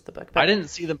much as the book. But I didn't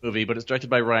see the movie, but it's directed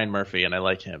by Ryan Murphy, and I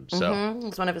like him. So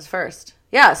it's one of his first.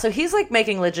 Yeah, so he's like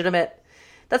making legitimate.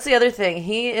 That's the other thing.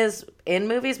 He is in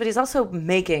movies, but he's also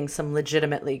making some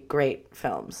legitimately great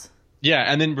films. Yeah,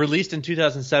 and then released in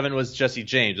 2007 was Jesse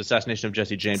James, Assassination of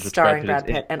Jesse James, starring Brad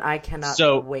Pitt, and I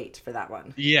cannot wait for that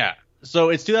one. Yeah, so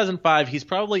it's 2005. He's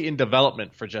probably in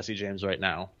development for Jesse James right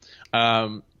now,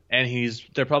 and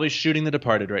they're probably shooting The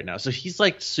Departed right now. So he's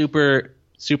like super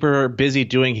super busy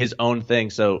doing his own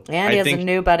thing. So and he has a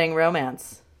new budding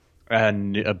romance,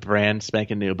 a brand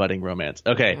spanking new budding romance.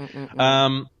 Okay,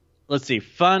 let's see.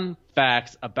 Fun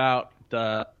facts about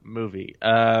the movie.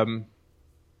 I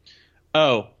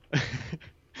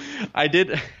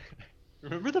did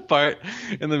remember the part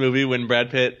in the movie when Brad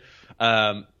Pitt,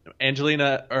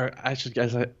 Angelina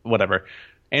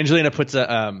puts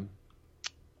a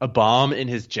bomb in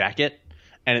his jacket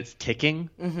and it's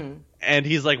ticking, and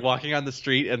he's like walking on the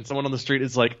street and someone on the street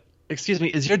is like, "Excuse me,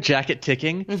 is your jacket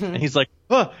ticking?" And he's like,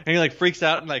 "Oh," and he like freaks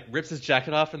out and like rips his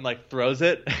jacket off and like throws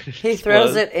it. He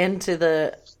throws it into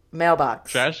the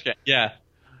mailbox. Trash can. Yeah.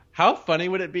 How funny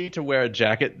would it be to wear a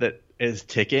jacket that is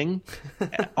ticking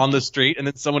on the street, and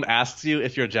then someone asks you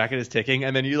if your jacket is ticking,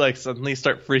 and then you like suddenly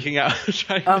start freaking out.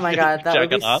 Oh my god, that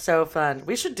would be so fun.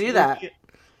 We should do that.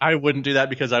 I wouldn't do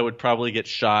that because I would probably get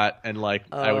shot and like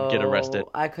I would get arrested.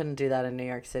 I couldn't do that in New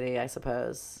York City, I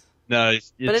suppose. No,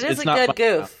 but it is a good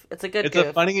goof. It's a good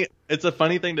goof. It's a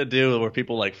funny thing to do where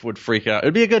people like would freak out.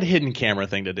 It'd be a good hidden camera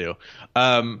thing to do.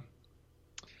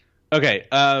 Okay.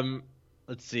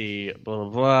 Let's see. Blah blah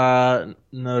blah.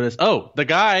 Notice. Oh,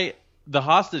 the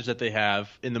hostage that they have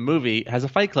in the movie has a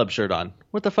Fight Club shirt on.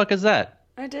 What the fuck is that?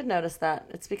 I did notice that.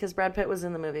 It's because Brad Pitt was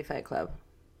in the movie Fight Club.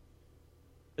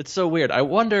 It's so weird. I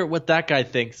wonder what that guy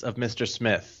thinks of Mr.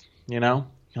 Smith, you know?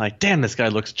 You're like, damn, this guy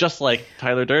looks just like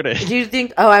Tyler Durden. Do you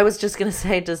think? Oh, I was just gonna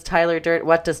say,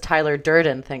 what does Tyler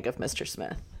Durden think of Mr.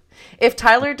 Smith? If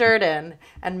Tyler Durden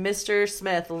and Mr.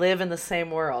 Smith live in the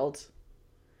same world,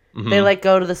 they like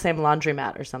go to the same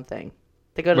laundromat or something.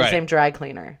 They go to the same dry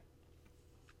cleaner.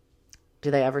 Do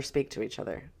they ever speak to each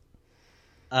other?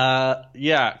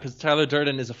 Yeah, because Tyler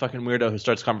Durden is a fucking weirdo who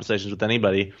starts conversations with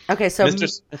anybody. Okay, so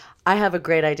I have a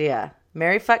great idea.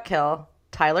 Marry, fuck, kill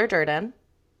Tyler Durden.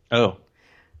 Oh.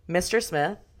 Mr.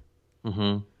 Smith.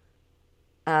 Mm-hmm.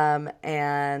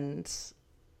 And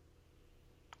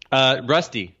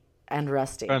Rusty. And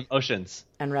Rusty. From Oceans.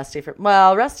 And Rusty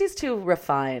Rusty's too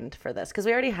refined for this, because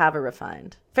we already have a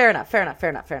refined. Fair enough.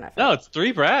 No, it's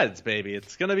 3 Brads, baby.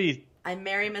 It's gonna be... I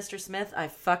marry Mr. Smith, I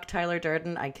fuck Tyler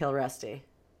Durden, I kill Rusty.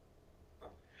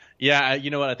 Yeah, you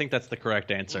know what? I think that's the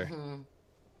correct answer. Mm-hmm.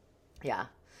 Yeah.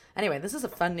 Anyway, this is a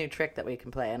fun new trick that we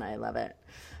can play, and I love it.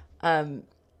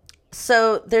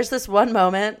 So there's this one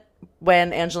moment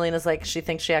when Angelina's like, she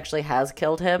thinks she actually has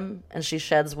killed him, and she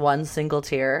sheds one single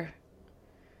tear.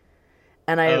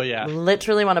 And I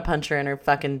literally want to punch her in her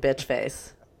fucking bitch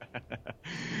face.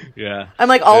 Yeah. I'm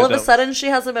like, all of a sudden she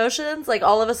has emotions? Like,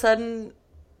 all of a sudden...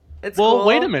 It's cool.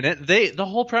 Wait a minute. The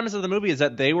whole premise of the movie is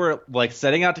that they were like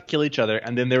setting out to kill each other,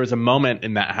 and then there was a moment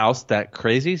in that house, that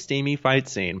crazy steamy fight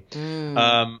scene,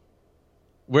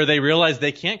 where they realized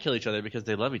they can't kill each other because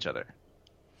they love each other,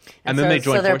 and then they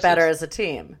join forces. So they're better as a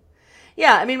team.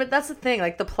 Yeah, I mean, but that's the thing.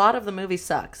 Like, the plot of the movie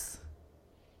sucks.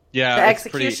 Yeah, the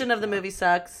execution of the movie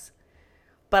sucks,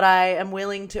 but I am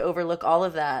willing to overlook all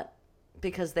of that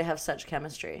because they have such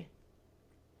chemistry.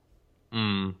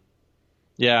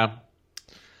 Yeah.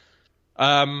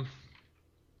 I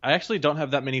actually don't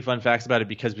have that many fun facts about it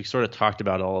because we sort of talked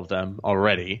about all of them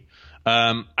already.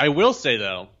 I will say,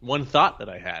 though, one thought that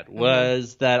I had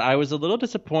was that I was a little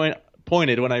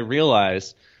disappointed when I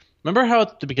realized, remember how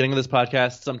at the beginning of this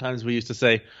podcast, sometimes we used to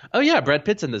say, oh, yeah, Brad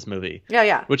Pitt's in this movie.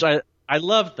 Yeah. Which I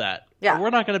loved that. Yeah. But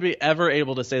we're not going to be ever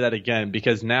able to say that again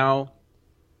because now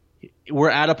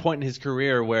we're at a point in his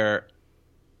career where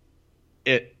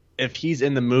if he's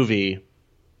in the movie,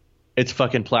 it's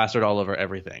fucking plastered all over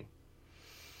everything.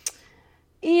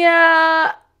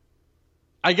 Yeah.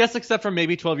 I guess except for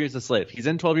maybe 12 Years a Slave. He's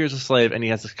in 12 Years a Slave, and he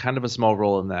has kind of a small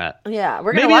role in that. Yeah,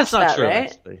 we're going to watch that, right?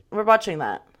 Actually. We're watching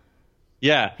that.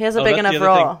 Yeah. He has a big enough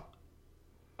role.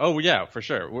 Oh, yeah, for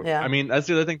sure. Yeah. I mean, that's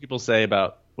the other thing people say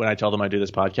about when I tell them I do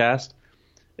this podcast,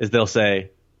 is they'll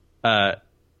say, oh,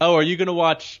 are you going to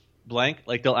watch blank?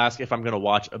 Like, they'll ask if I'm going to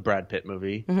watch a Brad Pitt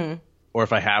movie. Mm-hmm. Or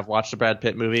if I have watched a Brad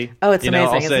Pitt movie. Oh, it's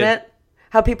amazing, isn't it?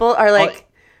 How people are like...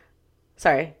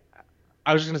 Sorry.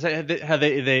 I was just going to say, how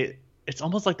they it's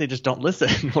almost like they just don't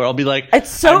listen. Where I'll be like...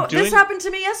 This happened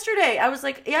to me yesterday. I was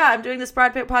like, yeah, I'm doing this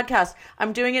Brad Pitt podcast.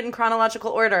 I'm doing it in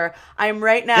chronological order. I'm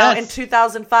right now in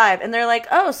 2005. And they're like,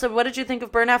 oh, so what did you think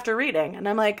of Burn After Reading? And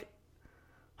I'm like,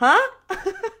 huh?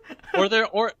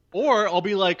 or I'll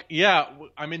be like, yeah,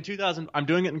 I'm in 2000. I'm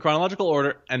doing it in chronological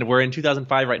order, and we're in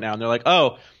 2005 right now. And they're like,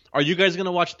 oh... Are you guys going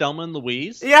to watch Thelma and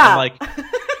Louise? Yeah. I'm like,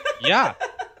 yeah.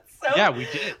 Yeah, we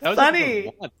did. That was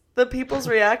funny. The people's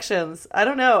reactions. I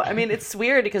don't know. I mean, it's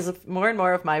weird because more and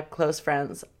more of my close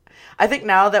friends, I think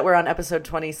now that we're on episode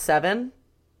 27,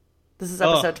 this is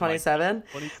episode 27,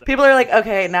 people are like,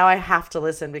 okay, now I have to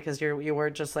listen because you were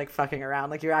just like fucking around.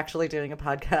 Like, you're actually doing a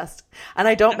podcast. And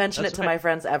I don't mention it to my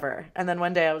friends ever. And then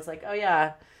one day I was like, oh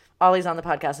yeah, Ollie's on the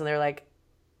podcast. And they're like,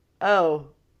 oh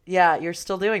yeah, you're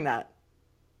still doing that.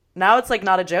 Now it's like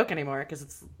not a joke anymore because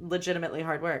it's legitimately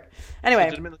hard work.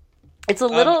 Anyway, it's a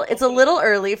little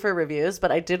early for reviews, but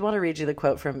I did want to read you the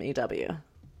quote from EW.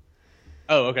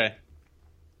 Oh, okay.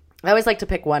 I always like to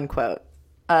pick one quote.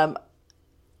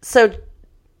 So, yeah,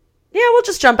 we'll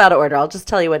just jump out of order. I'll just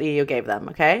tell you what EU gave them,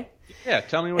 okay? Yeah,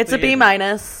 tell me what it's a B-,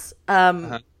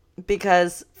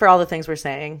 because for all the things we're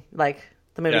saying, like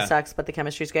the movie sucks, but the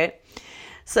chemistry's great.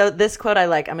 So this quote I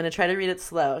like. I'm going to try to read it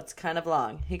slow. It's kind of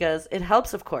long. He goes, "It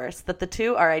helps, of course, that the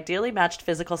two are ideally matched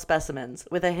physical specimens,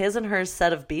 with a his and hers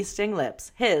set of bee-sting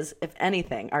lips. His, if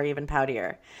anything, are even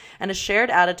poutier, and a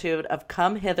shared attitude of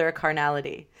come-hither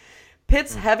carnality.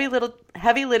 Pitt's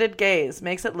heavy-lidded gaze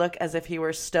makes it look as if he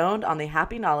were stoned on the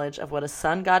happy knowledge of what a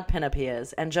sun-god pinup he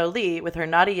is, and Jolie, with her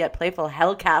naughty yet playful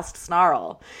hell-cast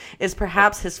snarl, is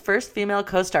perhaps his first female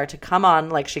co-star to come on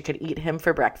like she could eat him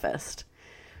for breakfast."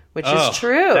 Which is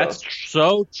true. That's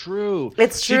so true.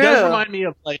 It's true. She does remind me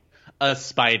of like a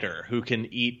spider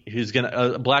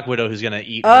a Black Widow who's gonna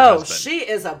eat her husband. She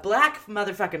is a black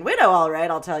motherfucking widow, all right,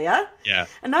 I'll tell ya. Yeah.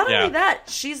 And not only that,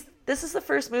 this is the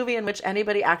first movie in which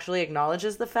anybody actually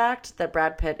acknowledges the fact that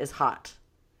Brad Pitt is hot.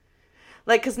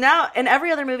 Like, because now in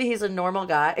every other movie he's a normal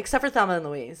guy, except for Thelma and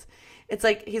Louise. It's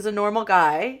like he's a normal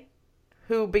guy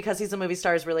who, because he's a movie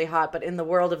star, is really hot. But in the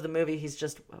world of the movie, he's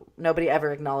just, nobody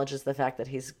ever acknowledges the fact that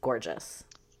he's gorgeous.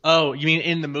 Oh, you mean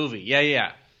in the movie? Yeah,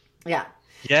 yeah. Yeah.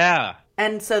 Yeah.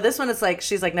 And so this one, it's like,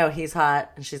 she's like, no, he's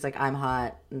hot. And she's like, I'm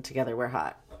hot. And together we're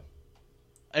hot.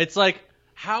 It's like,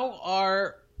 how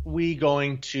are we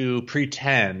going to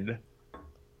pretend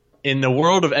in the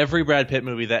world of every Brad Pitt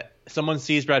movie that someone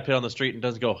sees Brad Pitt on the street and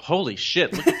doesn't go, holy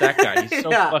shit, look at that guy. He's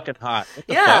so fucking hot. What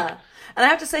the fuck? And I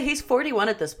have to say, he's 41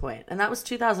 at this point, and that was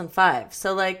 2005.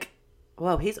 So, like,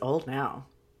 whoa, he's old now.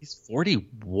 He's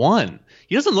 41.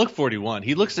 He doesn't look 41.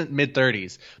 He looks in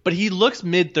mid-30s. But he looks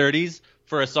mid-30s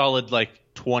for a solid, like,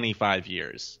 25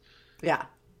 years. Yeah.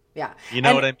 Yeah. You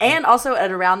know what I mean? And also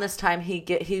at around this time, he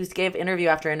gave interview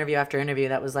after interview after interview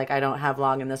that was like, I don't have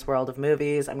long in this world of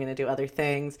movies. I'm going to do other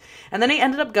things. And then he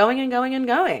ended up going and going and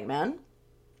going, man.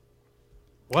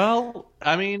 Well,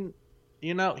 I mean,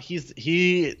 you know,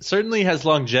 he certainly has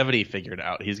longevity figured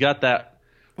out. He's got that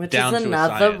Which down is to a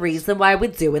another science. reason why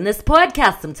we're doing this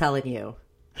podcast, I'm telling you.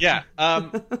 Yeah.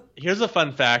 Here's a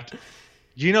fun fact.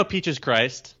 Do you know Peaches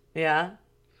Christ? Yeah.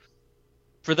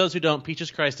 For those who don't,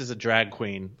 Peaches Christ is a drag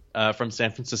queen from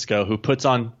San Francisco who puts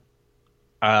on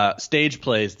stage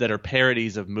plays that are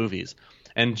parodies of movies.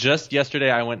 And just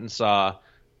yesterday I went and saw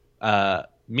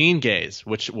Mean Gays,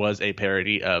 which was a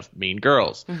parody of Mean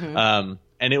Girls. Mm-hmm.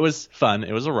 And it was fun.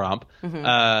 It was a romp.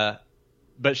 Mm-hmm.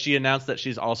 But she announced that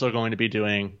she's also going to be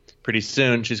doing, pretty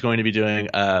soon, she's going to be doing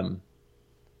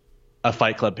a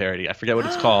Fight Club parody. I forget what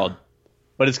it's called.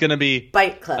 But it's going to be...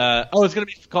 Fight Club. It's going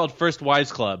to be called First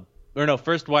Wives Club. Or no,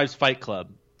 First Wives Fight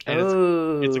Club.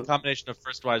 And it's a combination of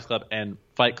First Wives Club and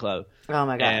Fight Club. Oh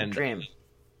my God, dream.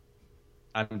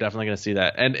 I'm definitely going to see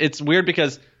that. And it's weird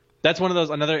because that's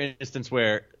another instance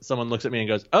where someone looks at me and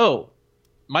goes, oh,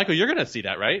 Michael, you're going to see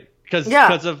that, right?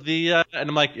 Because of the... and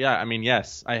I'm like, yeah, I mean,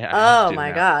 yes. I oh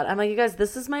my God. I'm like, you guys,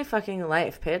 this is my fucking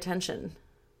life. Pay attention.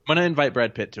 I'm going to invite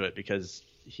Brad Pitt to it because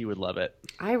he would love it.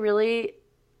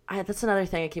 That's another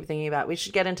thing I keep thinking about. We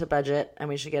should get into budget and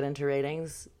we should get into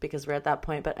ratings because we're at that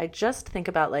point. But I just think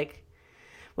about, like,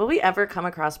 will we ever come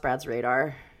across Brad's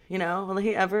radar? You know, will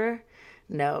he ever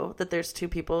know that there's two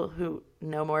people who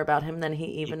know more about him than he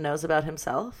even knows about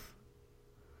himself?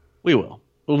 We will.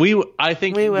 I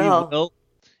think we will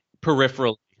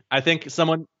peripherally. I think at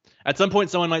some point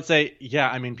someone might say, yeah,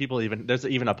 I mean, there's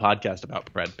even a podcast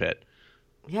about Brad Pitt.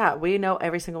 Yeah, we know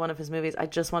every single one of his movies. I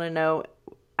just want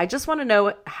to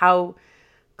know how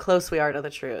close we are to the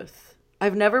truth.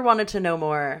 I've never wanted to know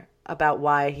more about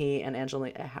why he and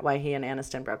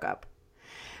Aniston broke up.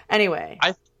 Anyway,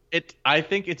 I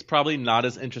think it's probably not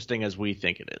as interesting as we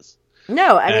think it is.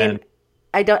 No, I mean,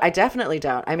 I definitely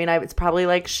don't. I mean, it's probably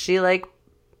like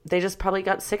they just probably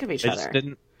got sick of each other.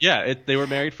 They were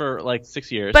married for like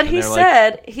 6 years. But he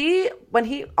said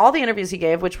all the interviews he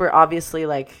gave, which were obviously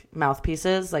like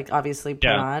mouthpieces, like obviously put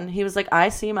on, he was like, I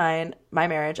see my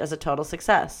marriage as a total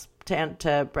success to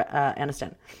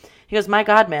Aniston. He goes, my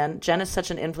God, man, Jen is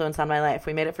such an influence on my life.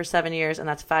 We made it for 7 years, and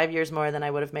that's 5 years more than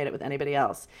I would have made it with anybody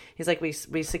else. He's like, we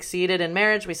succeeded in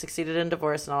marriage, we succeeded in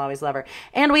divorce, and I'll always love her.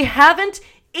 And we haven't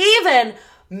even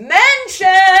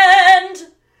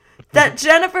mentioned that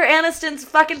Jennifer Aniston's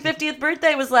fucking 50th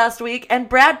birthday was last week, and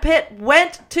Brad Pitt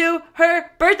went to her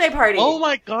birthday party. Oh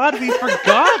my God, we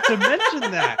forgot to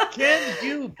mention that. Can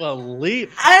you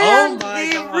believe? And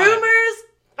the rumors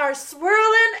are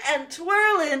swirling and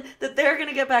twirling that they're going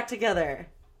to get back together.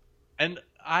 And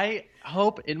I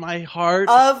hope in my heart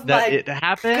that it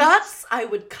happens. Guts, I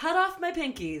would cut off my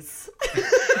pinkies.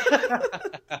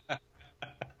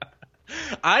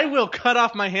 I will cut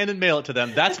off my hand and mail it to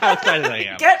them. That's how excited I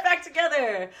am. Get back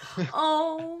together.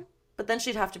 Oh. But then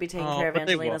she'd have to be taking care of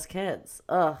Angelina's kids.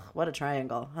 Ugh, what a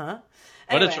triangle, huh?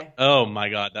 Anyway. Oh my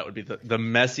God, that would be the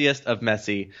messiest of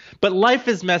messy. But life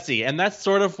is messy, and that's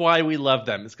sort of why we love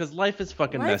them. It's because life is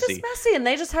fucking messy. Life is messy, and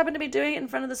they just happen to be doing it in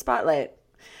front of the spotlight.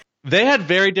 They had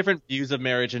very different views of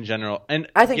marriage in general, and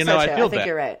I think so too. I think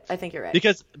you're right. I think you're right.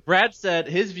 Because Brad said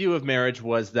his view of marriage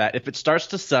was that if it starts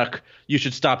to suck, you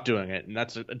should stop doing it, and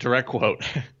that's a direct quote.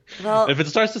 Well, if it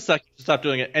starts to suck, you should stop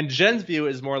doing it. And Jen's view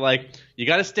is more like you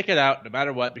got to stick it out no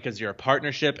matter what because you're a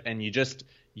partnership, and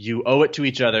you owe it to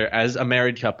each other as a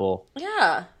married couple.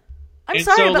 Yeah, I'm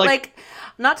sorry, but like,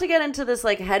 not to get into this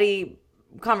like heady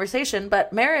conversation,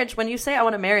 but marriage. When you say I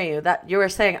want to marry you, that you are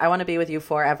saying I want to be with you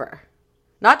forever.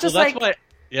 Not just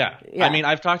yeah. I mean,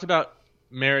 I've talked about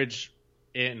marriage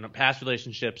in past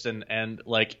relationships and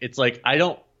like, it's like, I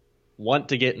don't want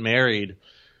to get married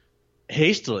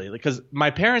hastily because my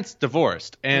parents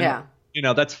divorced and,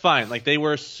 that's fine. Like they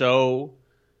were so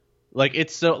Like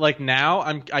it's so like now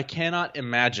I cannot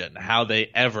imagine how they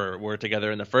ever were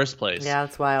together in the first place. Yeah,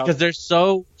 it's wild. Because they're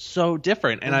so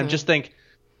different. And I just think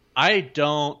I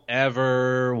don't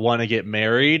ever want to get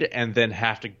married and then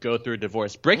have to go through a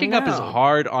divorce. Breaking up is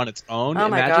hard on its own. Oh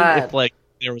my Imagine God. if like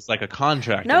there was like a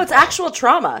contract. No, it's involved. actual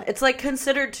trauma. It's like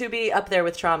considered to be up there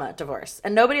with trauma, divorce.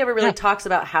 And nobody ever really talks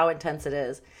about how intense it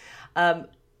is.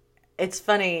 It's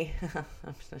funny. I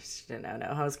didn't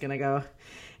know how I was going to go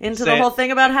into the whole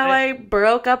thing about how I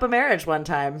broke up a marriage one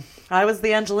time. I was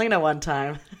the Angelina one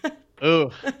time. Ooh.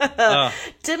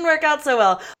 Didn't work out so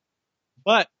well.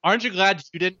 But aren't you glad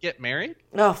you didn't get married?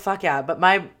 Oh, fuck yeah. But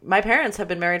my parents have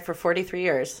been married for 43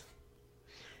 years.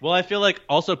 Well, I feel like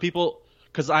also people,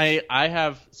 because I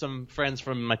have some friends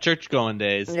from my church going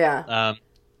days. Yeah.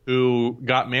 Who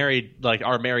got married, like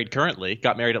are married currently,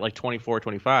 got married at like 24,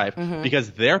 25,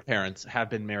 because their parents have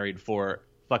been married for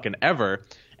fucking ever.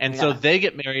 And so they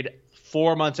get married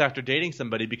 4 months after dating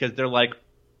somebody because they're like,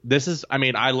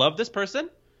 I love this person.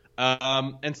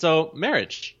 And so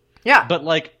marriage. Yeah. But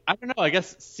like, I don't know, I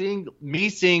guess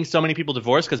seeing so many people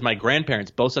divorced because my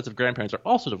grandparents, both sets of grandparents are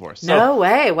also divorced. So No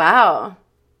way. Wow.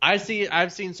 I've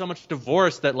seen so much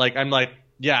divorce that like, I'm like,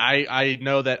 yeah, I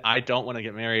know that I don't want to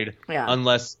get married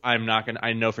unless I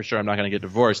know for sure I'm not going to get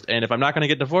divorced. And if I'm not going to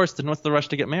get divorced, then what's the rush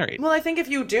to get married? Well, I think if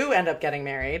you do end up getting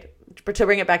married, to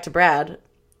bring it back to Brad,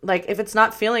 like if it's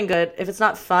not feeling good, if it's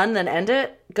not fun, then end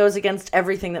it, goes against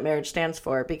everything that marriage stands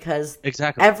for because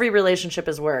every relationship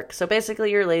is work. So basically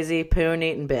you're lazy, poon,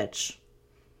 eating bitch.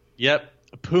 Yep.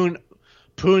 Poon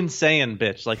saying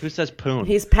bitch. Like who says poon?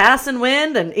 He's passing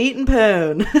wind and eating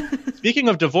poon. Speaking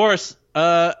of divorce,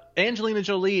 Angelina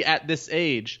Jolie at this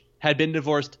age had been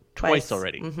divorced twice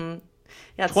already. Mm-hmm.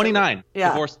 Yeah, 29. So,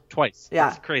 divorced twice. Yeah.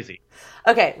 That's crazy.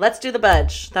 Okay, let's do the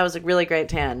budge. That was a really great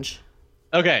tang.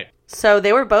 Okay. So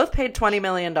they were both paid $20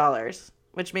 million,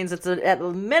 which means it's at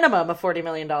minimum a $40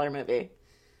 million movie.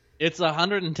 It's a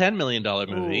 $110 million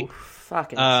movie. Ooh,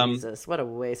 fucking Jesus. What a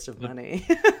waste of money.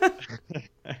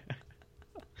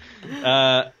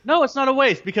 No, it's not a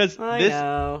waste because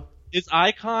this is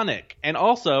iconic. And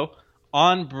also,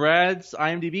 on Brad's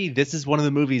IMDb, this is one of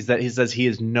the movies that he says he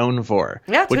is known for.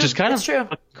 Yeah, which is kind of true.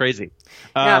 Crazy.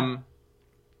 Yeah.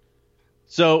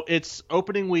 So it's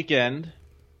opening weekend.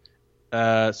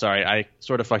 Sorry, I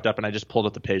sort of fucked up and I just pulled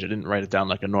up the page. I didn't write it down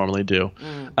like I normally do.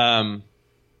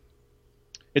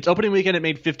 It's opening weekend. It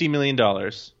made $50 million.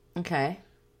 Okay.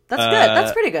 That's good.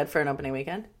 That's pretty good for an opening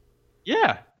weekend.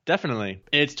 Yeah, definitely.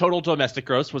 Its total domestic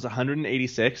gross was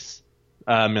 $186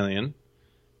 million.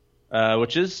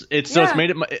 Which is it's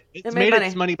made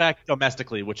its money back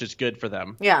domestically, which is good for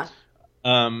them. Yeah.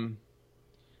 And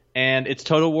its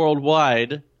total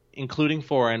worldwide, including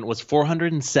foreign, was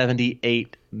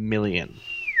 $478 million.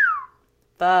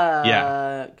 Fuck.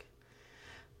 Yeah.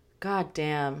 God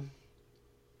damn.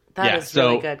 That is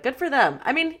really good. Good for them.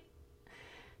 I mean,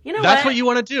 you know that's what you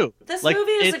want to do. This movie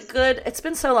is it's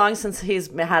been so long since he's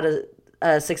had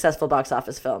a successful box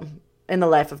office film in the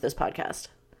life of this podcast.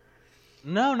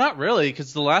 No, not really,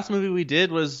 because the last movie we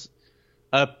did was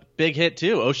a big hit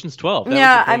too, Ocean's 12.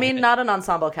 Yeah, I mean, not an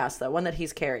ensemble cast though, one that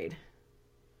he's carried.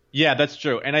 Yeah, that's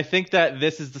true, and I think that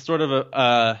this is the sort of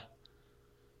a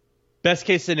best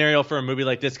case scenario for a movie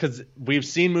like this, because we've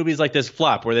seen movies like this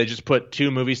flop, where they just put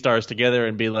two movie stars together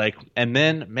and be like, and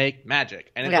then make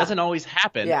magic, and it doesn't always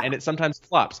happen, and it sometimes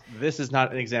flops. This is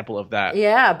not an example of that.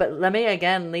 Yeah, but let me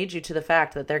again lead you to the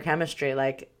fact that their chemistry,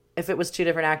 like, if it was two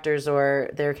different actors or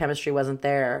their chemistry wasn't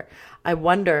there, I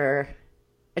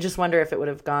just wonder if it would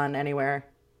have gone anywhere.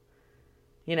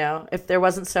 You know, if there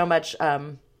wasn't so much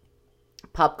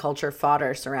pop culture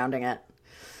fodder surrounding it.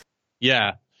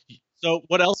 Yeah. So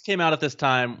what else came out at this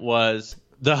time was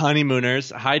The Honeymooners,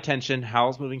 High Tension,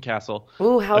 Howl's Moving Castle.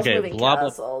 Ooh, Howl's Moving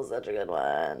Castle, such a good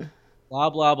one. Blah,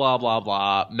 blah, blah, blah,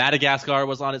 blah. Madagascar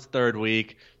was on its third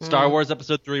week. Star Wars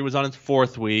Episode 3 was on its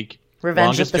fourth week.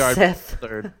 Revenge of the Sith.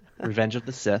 Third. Revenge of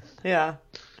the Sith. Yeah.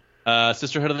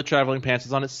 Sisterhood of the Traveling Pants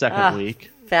was on its second week.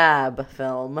 Fab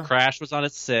film. Crash was on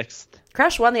its sixth.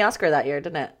 Crash won the Oscar that year,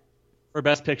 didn't it? For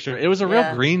Best Picture. It was a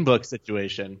real Green Book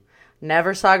situation.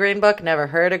 Never saw Green Book, never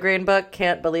heard of Green Book,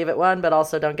 can't believe it won, but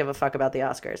also don't give a fuck about the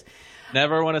Oscars.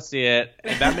 Never want to see it.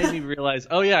 And that made me realize,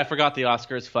 oh yeah, I forgot the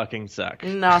Oscars fucking suck. The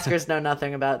Oscars know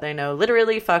nothing about. They know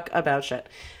literally fuck about shit.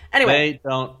 Anyway. They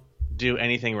don't do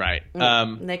anything right.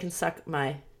 They can suck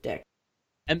my dick.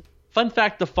 And fun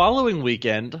fact, the following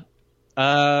weekend,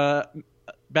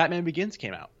 Batman Begins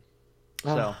came out.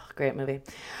 So great movie.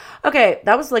 Okay,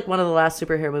 that was like one of the last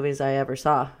superhero movies I ever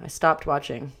saw. I stopped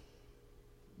watching.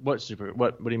 What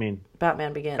do you mean?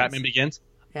 Batman Begins. Batman Begins?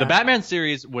 Yeah. The Batman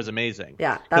series was amazing.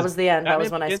 Yeah, that was the end. Batman that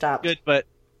was when Begins I stopped. Good, but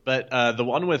but the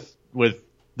one with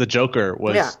the Joker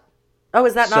was. Yeah. Oh,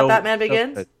 is that not Batman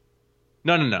Begins? Good.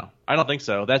 No. I don't think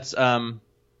so. That's The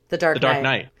Dark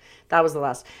Knight. That was the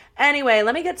last. Anyway,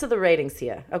 let me get to the ratings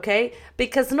here, okay?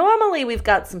 Because normally we've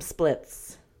got some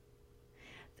splits.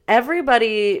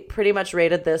 Everybody pretty much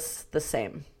rated this the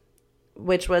same,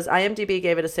 which was IMDb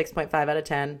gave it a 6.5 out of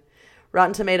 10.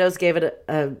 Rotten Tomatoes gave it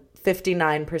a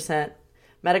 59%.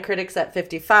 Metacritic's at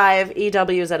 55.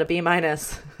 EW's at a B-.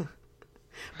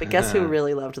 But guess who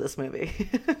really loved this movie?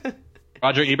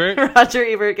 Roger Ebert? Roger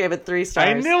Ebert gave it 3 stars.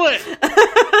 I knew it!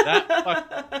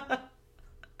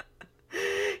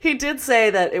 He did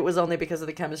say that it was only because of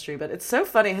the chemistry, but it's so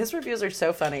funny. His reviews are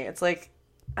so funny. It's like,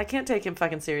 I can't take him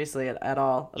fucking seriously at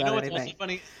all about you know what's anything. also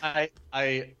funny?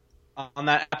 I on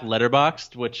that app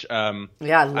Letterboxd, which I love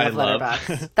Letterboxd.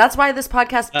 Letterboxd. That's why this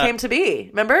podcast came to be.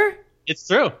 Remember? It's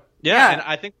true. Yeah, and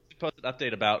I think we posted an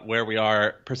update about where we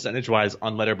are percentage-wise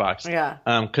on Letterboxd. Yeah.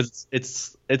 Because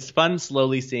it's fun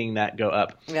slowly seeing that go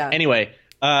up. Yeah. Anyway,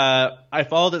 I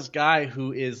follow this guy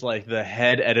who is like the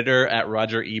head editor at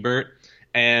Roger Ebert,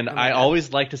 and I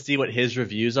always like to see what his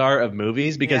reviews are of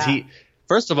movies because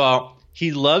first of all,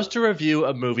 he loves to review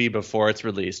a movie before it's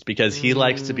released because he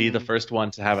likes to be the first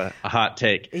one to have a hot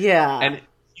take. Yeah. And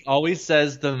he always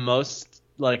says the most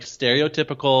like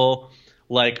stereotypical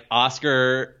like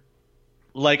Oscar,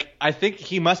 like I think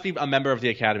he must be a member of the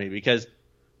Academy because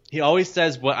he always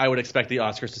says what I would expect the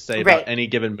Oscars to say about any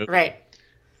given movie. Right.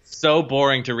 So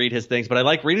boring to read his things, but I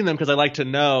like reading them because I like to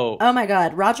know. Oh my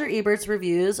God. Roger Ebert's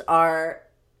reviews are,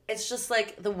 it's just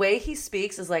like the way he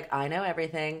speaks is like, I know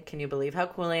everything. Can you believe how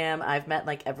cool I am? I've met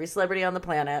like every celebrity on the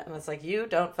planet. And it's like, you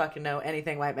don't fucking know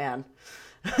anything, white man.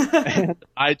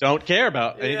 I don't care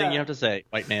about anything you have to say,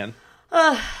 white man.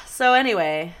 So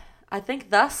anyway, I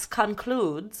think thus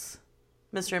concludes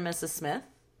Mr. and Mrs. Smith.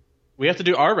 We have to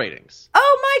do our ratings.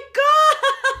 Oh my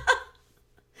God!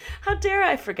 How dare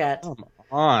I forget? Come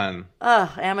on.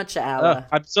 Amateur hour.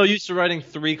 I'm so used to writing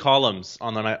 3 columns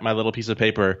on my little piece of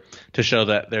paper to show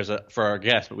that there's for our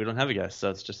guest, but we don't have a guest, so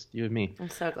it's just you and me. I'm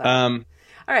so glad.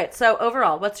 All right, so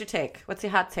overall, what's your take? What's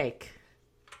your hot take?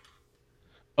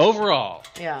 Overall.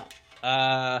 Yeah.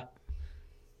 God,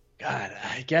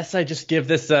 I guess I just give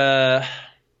this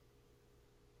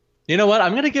you know what?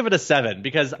 I'm going to give it a 7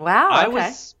 because I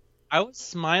was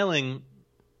smiling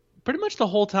pretty much the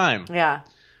whole time. Yeah.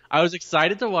 I was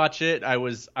excited to watch it. I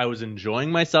was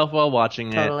enjoying myself while watching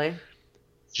it. Totally.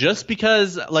 Just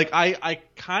because like I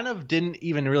kind of didn't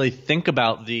even really think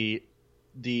about the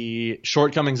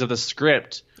shortcomings of the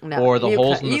script or the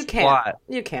holes in the plot.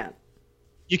 You can't.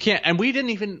 You can't. And we didn't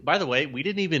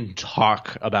even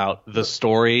talk about the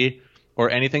story or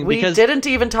anything because we didn't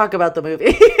even talk about the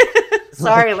movie.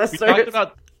 Sorry, listeners.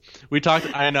 We talked.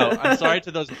 I know. I'm sorry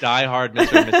to those diehard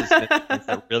Mr. and Mrs. Smith fans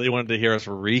that really wanted to hear us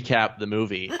recap the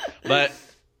movie. But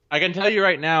I can tell you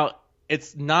right now,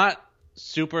 it's not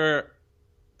super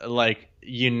like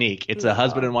unique. It's a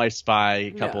husband and wife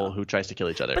spy couple who tries to kill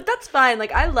each other. But that's fine.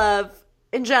 Like I love,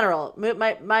 in general,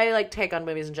 my like take on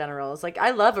movies in general is like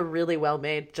I love a really well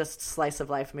made just slice of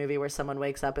life movie where someone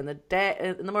wakes up in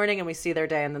the morning and we see their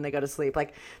day and then they go to sleep.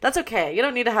 Like that's okay. You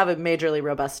don't need to have a majorly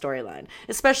robust storyline,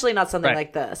 especially not something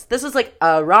like this. This is like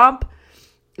a romp.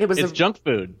 It's junk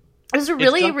food. It was a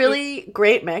really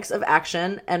great mix of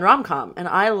action and rom-com, and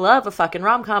I love a fucking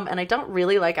rom-com, and I don't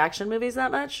really like action movies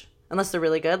that much unless they're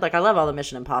really good. Like I love all the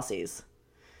Mission Impossibles.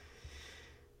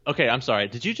 Okay, I'm sorry.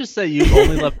 Did you just say you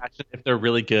only love action if they're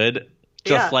really good?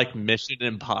 Just like Mission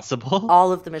Impossible?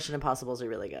 All of the Mission Impossibles are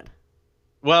really good.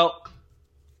 Well,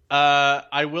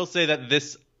 I will say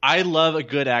that I love a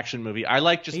good action movie. I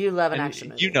like just you love an action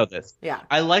movie. You know this. Yeah.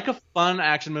 I like a fun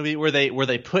action movie where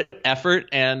they put effort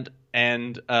and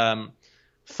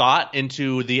thought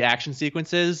into the action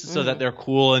sequences so that they're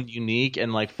cool and unique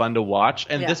and like fun to watch.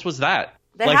 And this was that.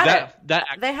 That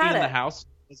action scene in the house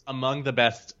was among the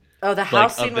best. Oh, the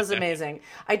house scene was amazing.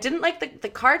 I didn't like the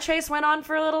car chase went on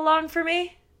for a little long for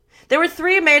me. There were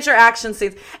 3 major action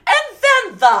scenes. And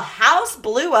then the house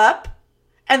blew up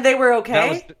and they were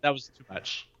okay. That was too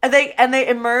much. And they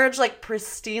emerged like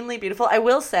pristinely beautiful. I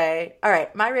will say, all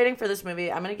right, my rating for this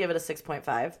movie, I'm going to give it a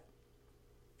 6.5.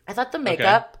 I thought the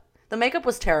makeup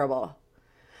was terrible.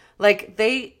 Like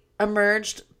they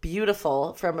emerged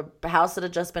beautiful from a house that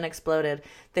had just been exploded.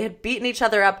 They had beaten each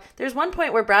other up. There's one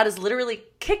point where Brad is literally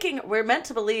we're meant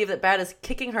to believe that Brad is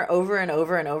kicking her over and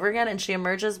over and over again, and she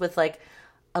emerges with like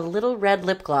a little red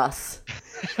lip gloss.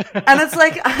 And it's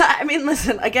like, I mean,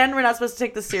 listen, again, we're not supposed to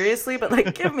take this seriously, but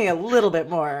like give me a little bit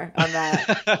more on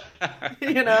that.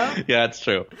 You know? Yeah, it's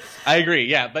true. I agree.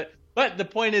 Yeah, but But the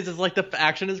point is like the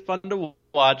action is fun to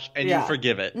watch, and you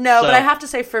forgive it. No, but I have to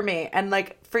say for me, and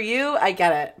like for you, I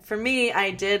get it. For me,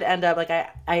 I did end up like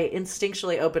I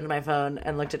instinctually opened my phone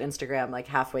and looked at Instagram like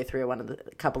halfway through one of the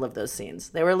couple of those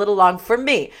scenes. They were a little long for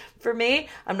me. For me,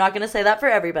 I'm not going to say that for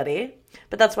everybody,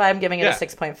 but that's why I'm giving it a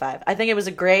 6.5. I think it was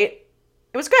good.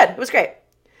 It was great.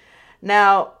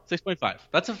 Now 6.5.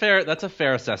 That's a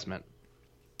fair assessment.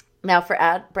 Now for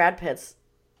Brad Pitt's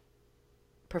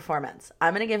performance,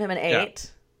 I'm going to give him an 8. Yeah.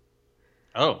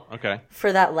 Oh, okay.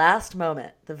 For that last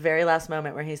moment, the very last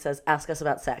moment where he says, "Ask us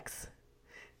about sex,"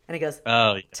 and he goes,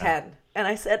 "Oh, yeah. 10," and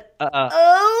I said,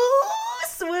 "Oh,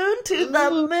 swoon to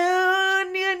the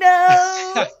moon, you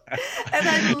know." And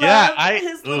I love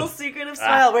his little secretive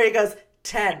smile where he goes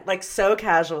 10, like so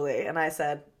casually, and I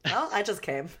said, "Well, I just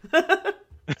came."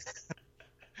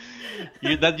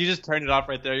 You just turned it off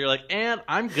right there. You're like, "And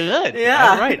I'm good."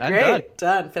 Yeah, all right, I'm great,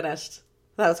 done, finished.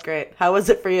 That was great. How was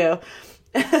it for you?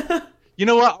 You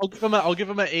know what? I'll give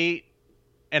him an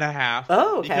 8.5.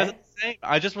 Oh, okay. Because it's the same.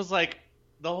 I just was like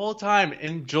the whole time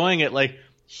enjoying it. Like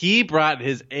he brought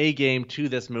his A game to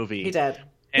this movie. He did.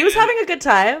 He was having a good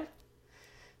time.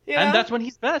 Yeah. And that's when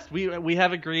he's best. We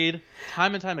have agreed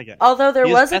time and time again. Although there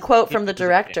was a quote from the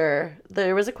director.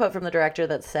 There was a quote from the director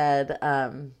that said,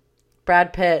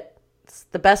 Brad Pitt,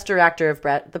 the best director of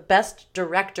Brad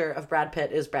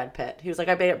Pitt is Brad Pitt. He was like,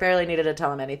 I barely needed to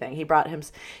tell him anything. He brought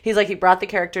the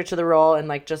character to the role and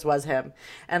like just was him.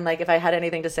 And like if I had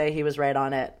anything to say, he was right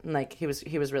on it. And like he was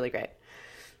really great.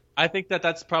 I think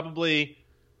that's probably.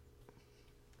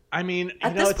 I mean,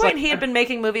 at this point, he had been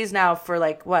making movies now for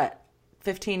like what,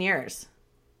 15 years.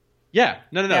 Yeah,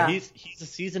 no. Yeah. He's a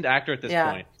seasoned actor at this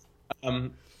point.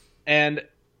 And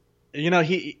you know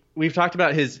we've talked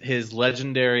about his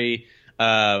legendary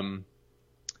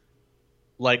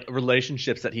like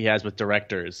relationships that he has with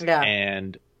directors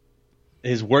and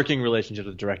his working relationship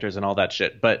with directors and all that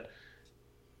shit. But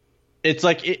it's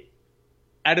like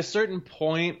at a certain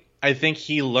point, I think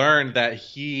he learned that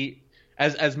he,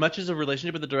 as much as a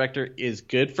relationship with the director is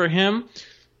good for him,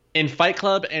 in Fight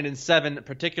Club and in Seven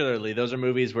particularly, those are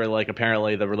movies where like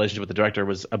apparently the relationship with the director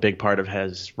was a big part of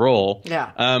his role.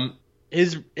 Yeah.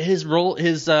 His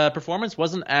performance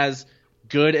wasn't as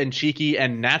good and cheeky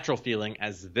and natural feeling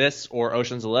as this or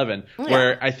Ocean's 11,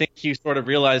 where I think he sort of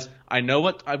realized, I know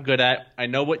what I'm good at. I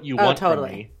know what you want from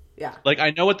me. Yeah. Like,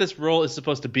 I know what this role is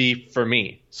supposed to be for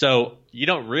me. So you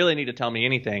don't really need to tell me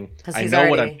anything. I know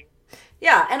what I'm.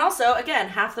 Yeah, and also, again,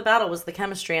 half the battle was the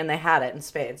chemistry, and they had it in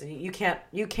spades.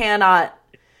 You cannot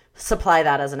supply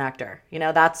that as an actor. You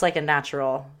know, that's like a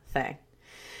natural thing.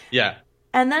 Yeah.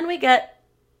 And then we get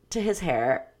to his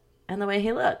hair and the way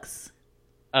he looks.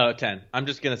 Oh, 10. I'm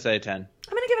just going to say 10. I'm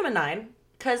going to give him a 9,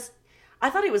 because I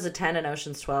thought he was a 10 in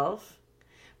Ocean's 12,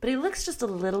 but he looks just a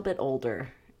little bit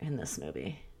older in this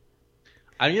movie.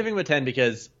 I'm giving him a 10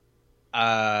 because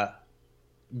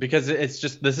it's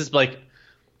just, this is like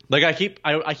I keep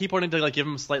wanting to like give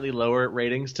him slightly lower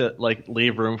ratings to like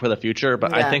leave room for the future,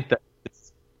 but I think that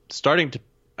it's starting to,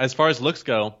 as far as looks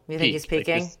go, you think he's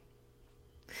peaking? Like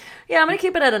yeah, I'm gonna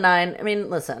keep it at a 9. I mean,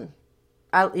 listen,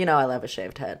 I love a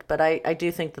shaved head, but I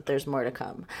do think that there's more to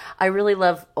come. I really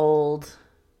love old,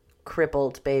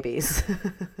 crippled babies.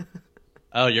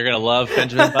 Oh, you're gonna love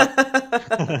Benjamin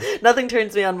Button. Nothing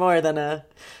turns me on more than an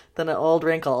old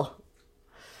wrinkle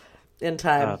in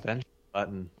time. Benjamin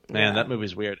Button. Man, that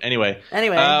movie's weird. Anyway,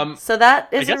 so that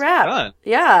is a wrap.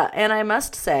 Yeah, and I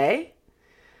must say,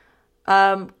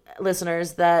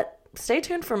 listeners, that stay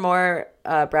tuned for more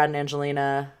Brad and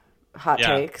Angelina hot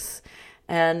takes.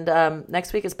 And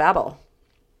next week is Babel.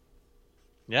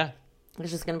 Yeah.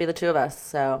 It's just going to be the two of us.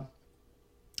 So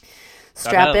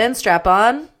strap in, strap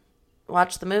on,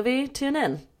 watch the movie, tune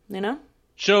in, you know?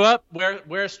 Show up,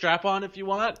 wear a strap on if you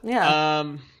want.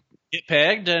 Yeah. Get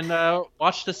pegged and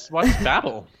watch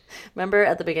Babel. Remember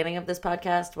at the beginning of this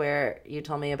podcast where you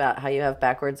told me about how you have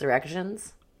backwards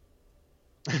erections?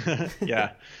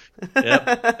 Yeah. Yep.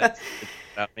 That's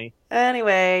about me.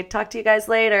 Anyway, talk to you guys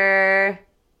later.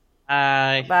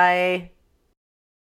 Bye. Bye.